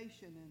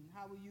transformation and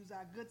how we use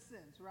our good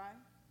sense, right?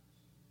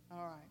 All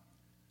right.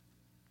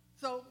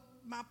 So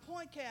my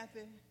point,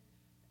 Kathy,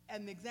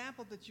 and the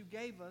example that you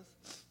gave us,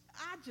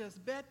 I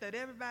just bet that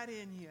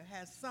everybody in here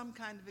has some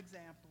kind of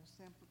example,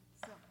 simple,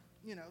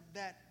 you know,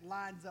 that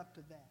lines up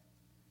to that.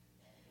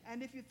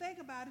 And if you think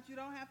about it, you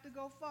don't have to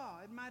go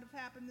far. It might have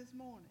happened this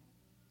morning.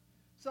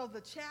 So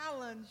the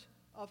challenge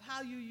of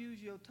how you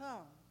use your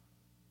tongue,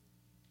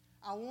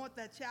 I want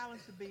that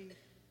challenge to be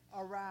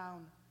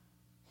around,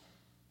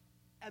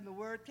 and the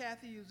word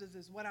Kathy uses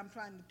is what I'm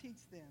trying to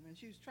teach them. And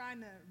she was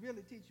trying to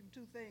really teach them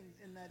two things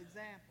in that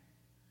example.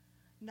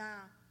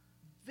 Now,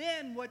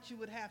 then what you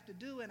would have to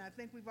do, and I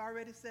think we've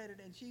already said it,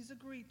 and she's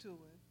agreed to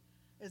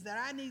it, is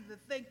that I need to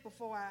think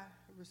before I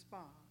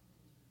respond.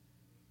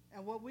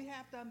 And what we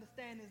have to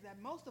understand is that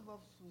most of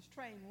us was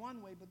trained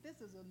one way, but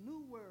this is a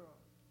new world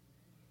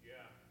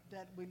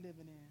that we're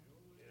living in.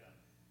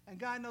 And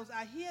God knows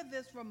I hear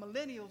this from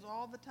millennials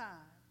all the time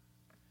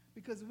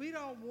because we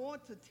don't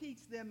want to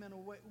teach them in a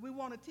way, we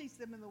want to teach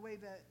them in the way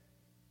that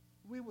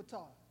we were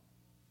taught,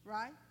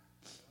 right?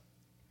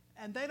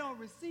 And they don't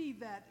receive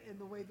that in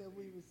the way that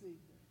we receive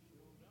it.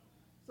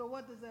 So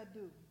what does that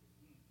do?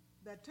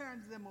 That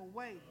turns them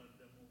away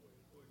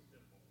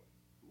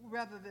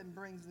rather than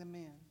brings them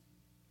in.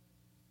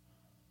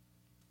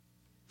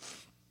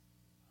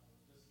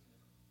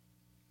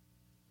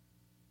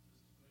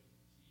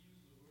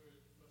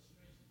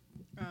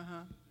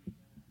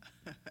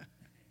 Uh-huh.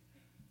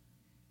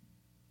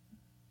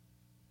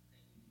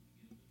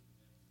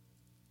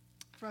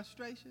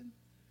 Frustration?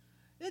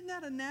 Isn't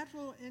that a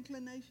natural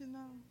inclination, though?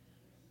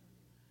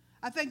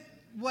 I think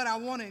what I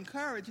want to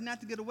encourage, not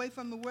to get away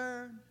from the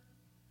word,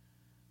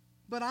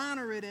 but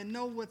honor it and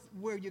know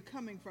where you're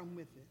coming from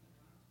with it,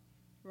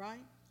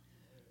 right?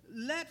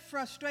 Let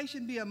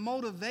frustration be a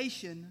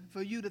motivation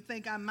for you to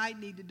think I might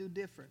need to do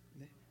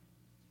differently.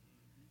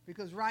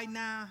 Because right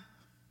now,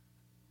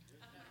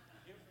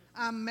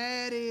 I'm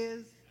mad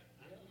is,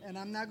 and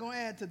I'm not going to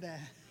add to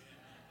that,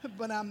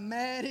 but I'm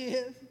mad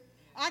is,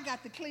 I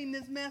got to clean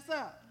this mess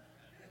up.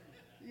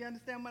 You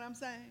understand what I'm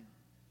saying?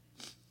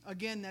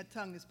 Again, that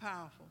tongue is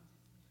powerful.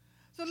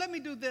 So let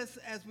me do this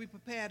as we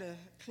prepare to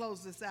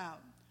close this out.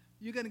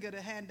 You're going to get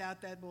a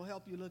handout that will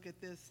help you look at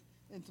this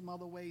in some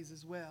other ways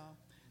as well.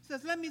 It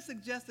says, let me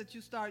suggest that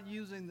you start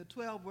using the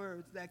 12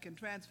 words that can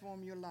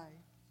transform your life.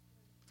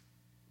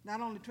 Not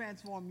only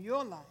transform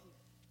your life,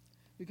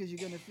 because you're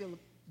going to feel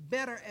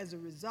better as a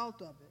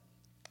result of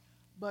it,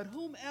 but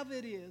whomever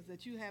it is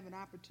that you have an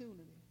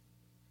opportunity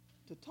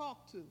to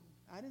talk to,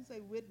 I didn't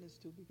say witness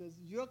to, because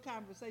your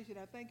conversation,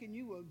 I think, and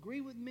you will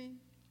agree with me,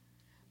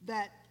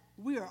 that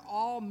we are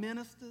all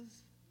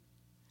ministers,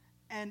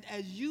 and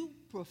as you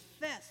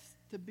profess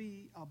to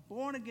be a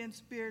born-again,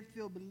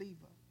 spirit-filled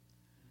believer,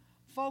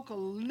 folk are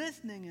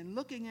listening and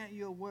looking at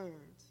your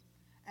words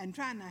and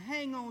trying to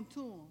hang on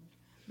to them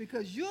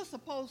because you're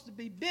supposed to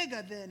be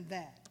bigger than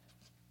that,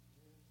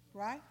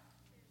 right?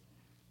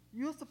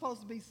 You're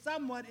supposed to be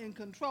somewhat in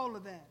control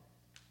of that.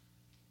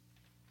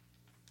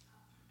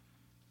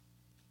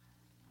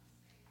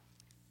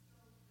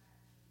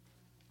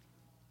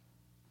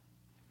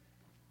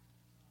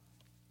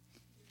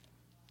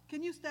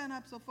 Can you stand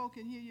up so folk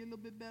can hear you a little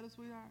bit better,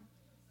 sweetheart?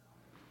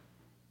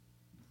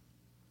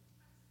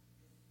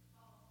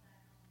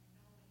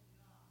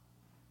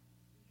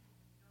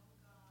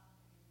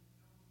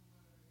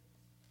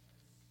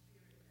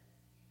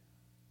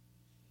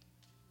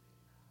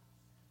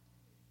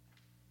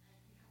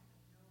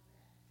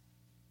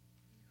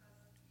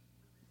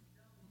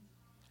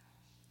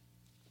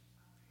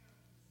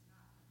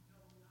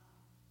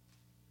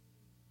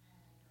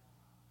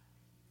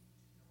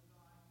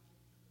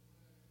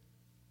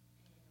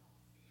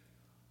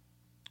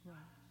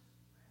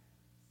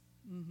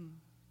 Mm-hmm.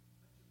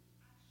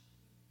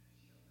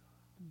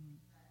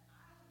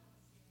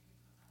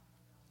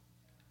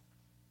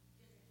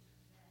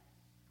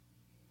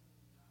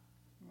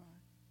 Right.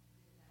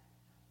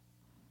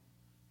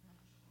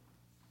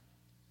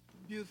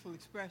 Beautiful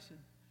expression.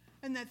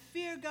 And that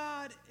fear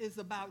God is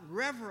about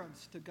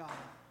reverence to God,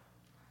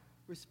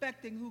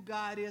 respecting who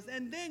God is,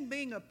 and then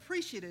being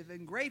appreciative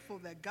and grateful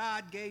that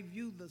God gave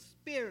you the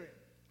Spirit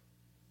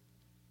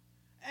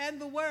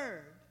and the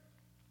Word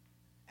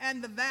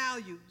and the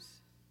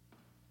values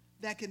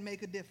that can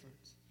make a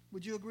difference.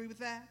 Would you agree with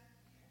that?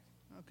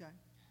 Okay.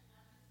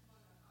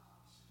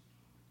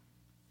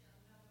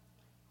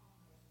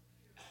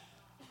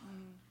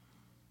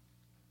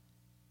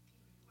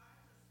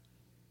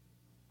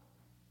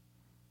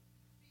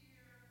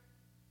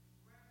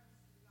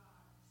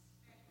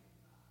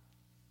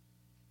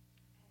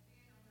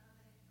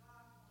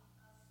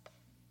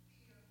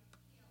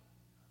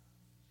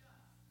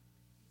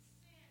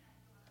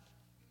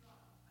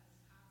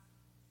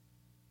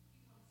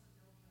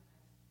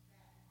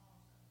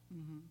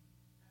 Mhm.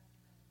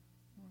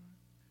 Mhm.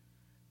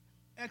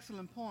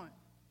 Excellent point.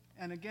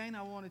 And again,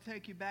 I want to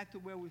take you back to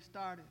where we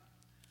started.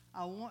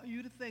 I want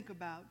you to think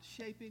about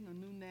shaping a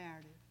new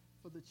narrative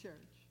for the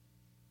church.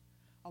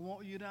 I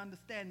want you to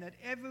understand that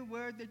every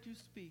word that you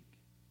speak,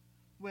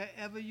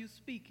 wherever you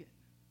speak it,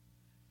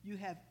 you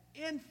have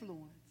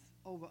influence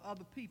over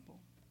other people,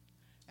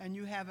 and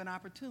you have an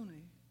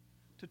opportunity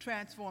to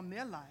transform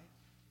their life.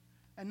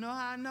 And know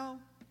how I know?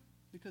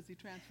 Because he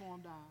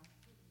transformed ours.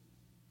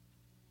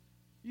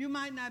 You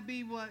might not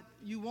be what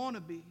you want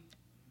to be,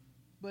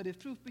 but if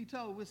truth be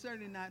told, we're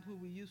certainly not who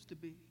we used to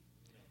be.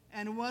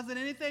 And it wasn't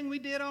anything we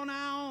did on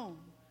our own.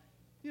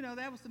 You know,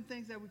 there were some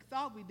things that we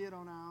thought we did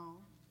on our own,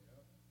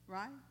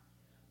 right?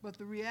 But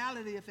the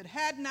reality, if it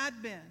had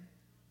not been,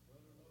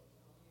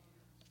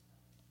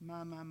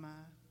 my.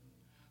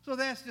 So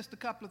that's just a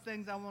couple of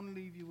things I want to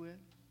leave you with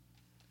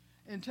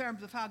in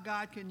terms of how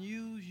God can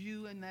use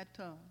you in that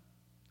tongue.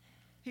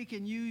 He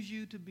can use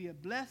you to be a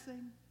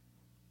blessing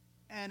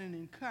and an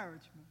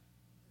encouragement.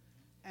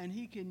 And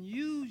he can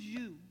use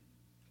you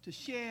to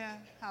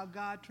share how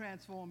God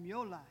transformed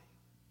your life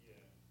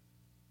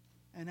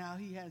and how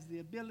he has the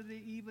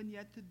ability even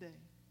yet today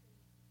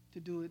to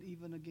do it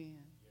even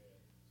again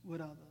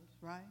with others,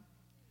 right?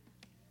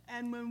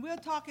 And when we're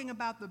talking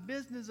about the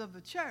business of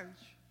the church,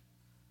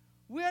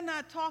 we're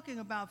not talking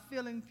about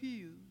filling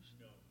pews.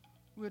 No.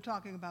 We're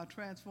talking about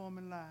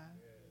transforming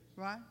lives,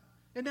 right?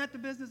 Isn't that the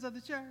business of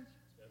the church?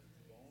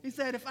 He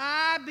said, if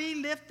I be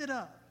lifted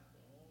up,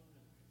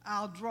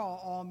 I'll draw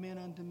all men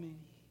unto me.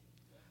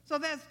 So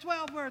that's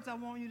 12 words I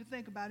want you to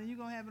think about, and you're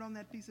going to have it on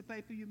that piece of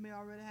paper. You may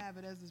already have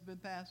it as it's been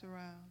passed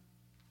around.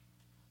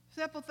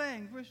 Simple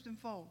thing, Christian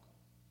folk.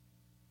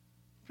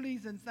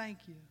 Please and thank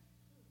you.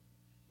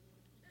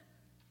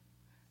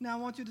 Now, I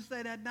want you to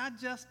say that not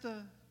just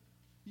to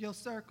your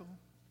circle.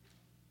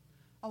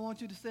 I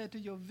want you to say it to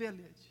your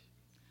village.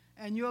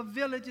 And your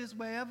village is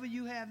wherever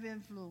you have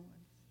influence,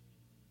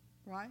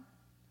 right?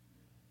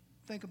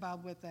 Think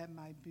about what that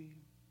might be.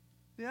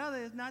 The other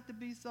is not to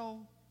be so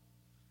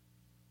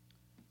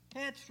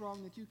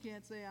headstrong that you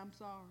can't say, I'm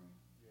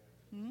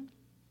sorry.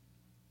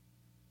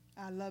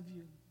 I love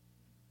you.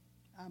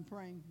 I'm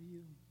praying for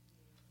you.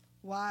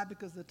 Why?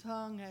 Because the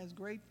tongue has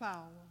great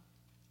power.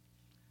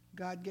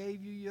 God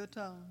gave you your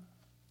tongue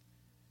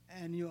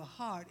and your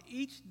heart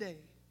each day.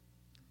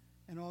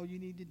 And all you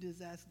need to do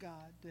is ask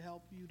God to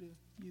help you to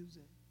use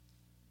it.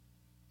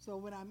 So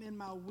when I'm in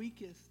my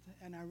weakest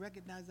and I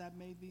recognize I've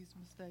made these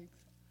mistakes,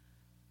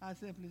 I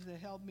simply say,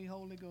 help me,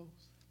 Holy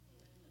Ghost.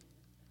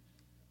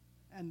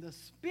 And the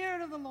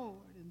Spirit of the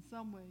Lord, in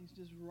some ways,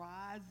 just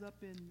rises up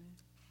in me.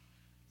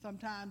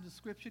 Sometimes the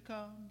scripture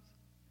comes.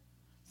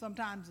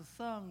 Sometimes the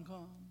song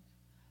comes.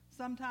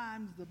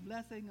 Sometimes the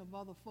blessing of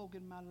other folk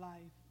in my life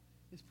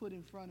is put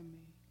in front of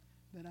me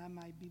that I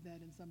might be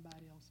that in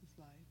somebody else's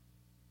life.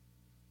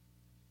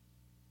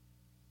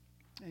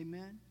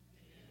 Amen?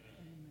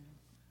 Amen.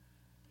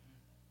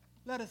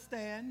 Let us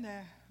stand.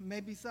 There may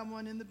be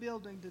someone in the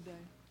building today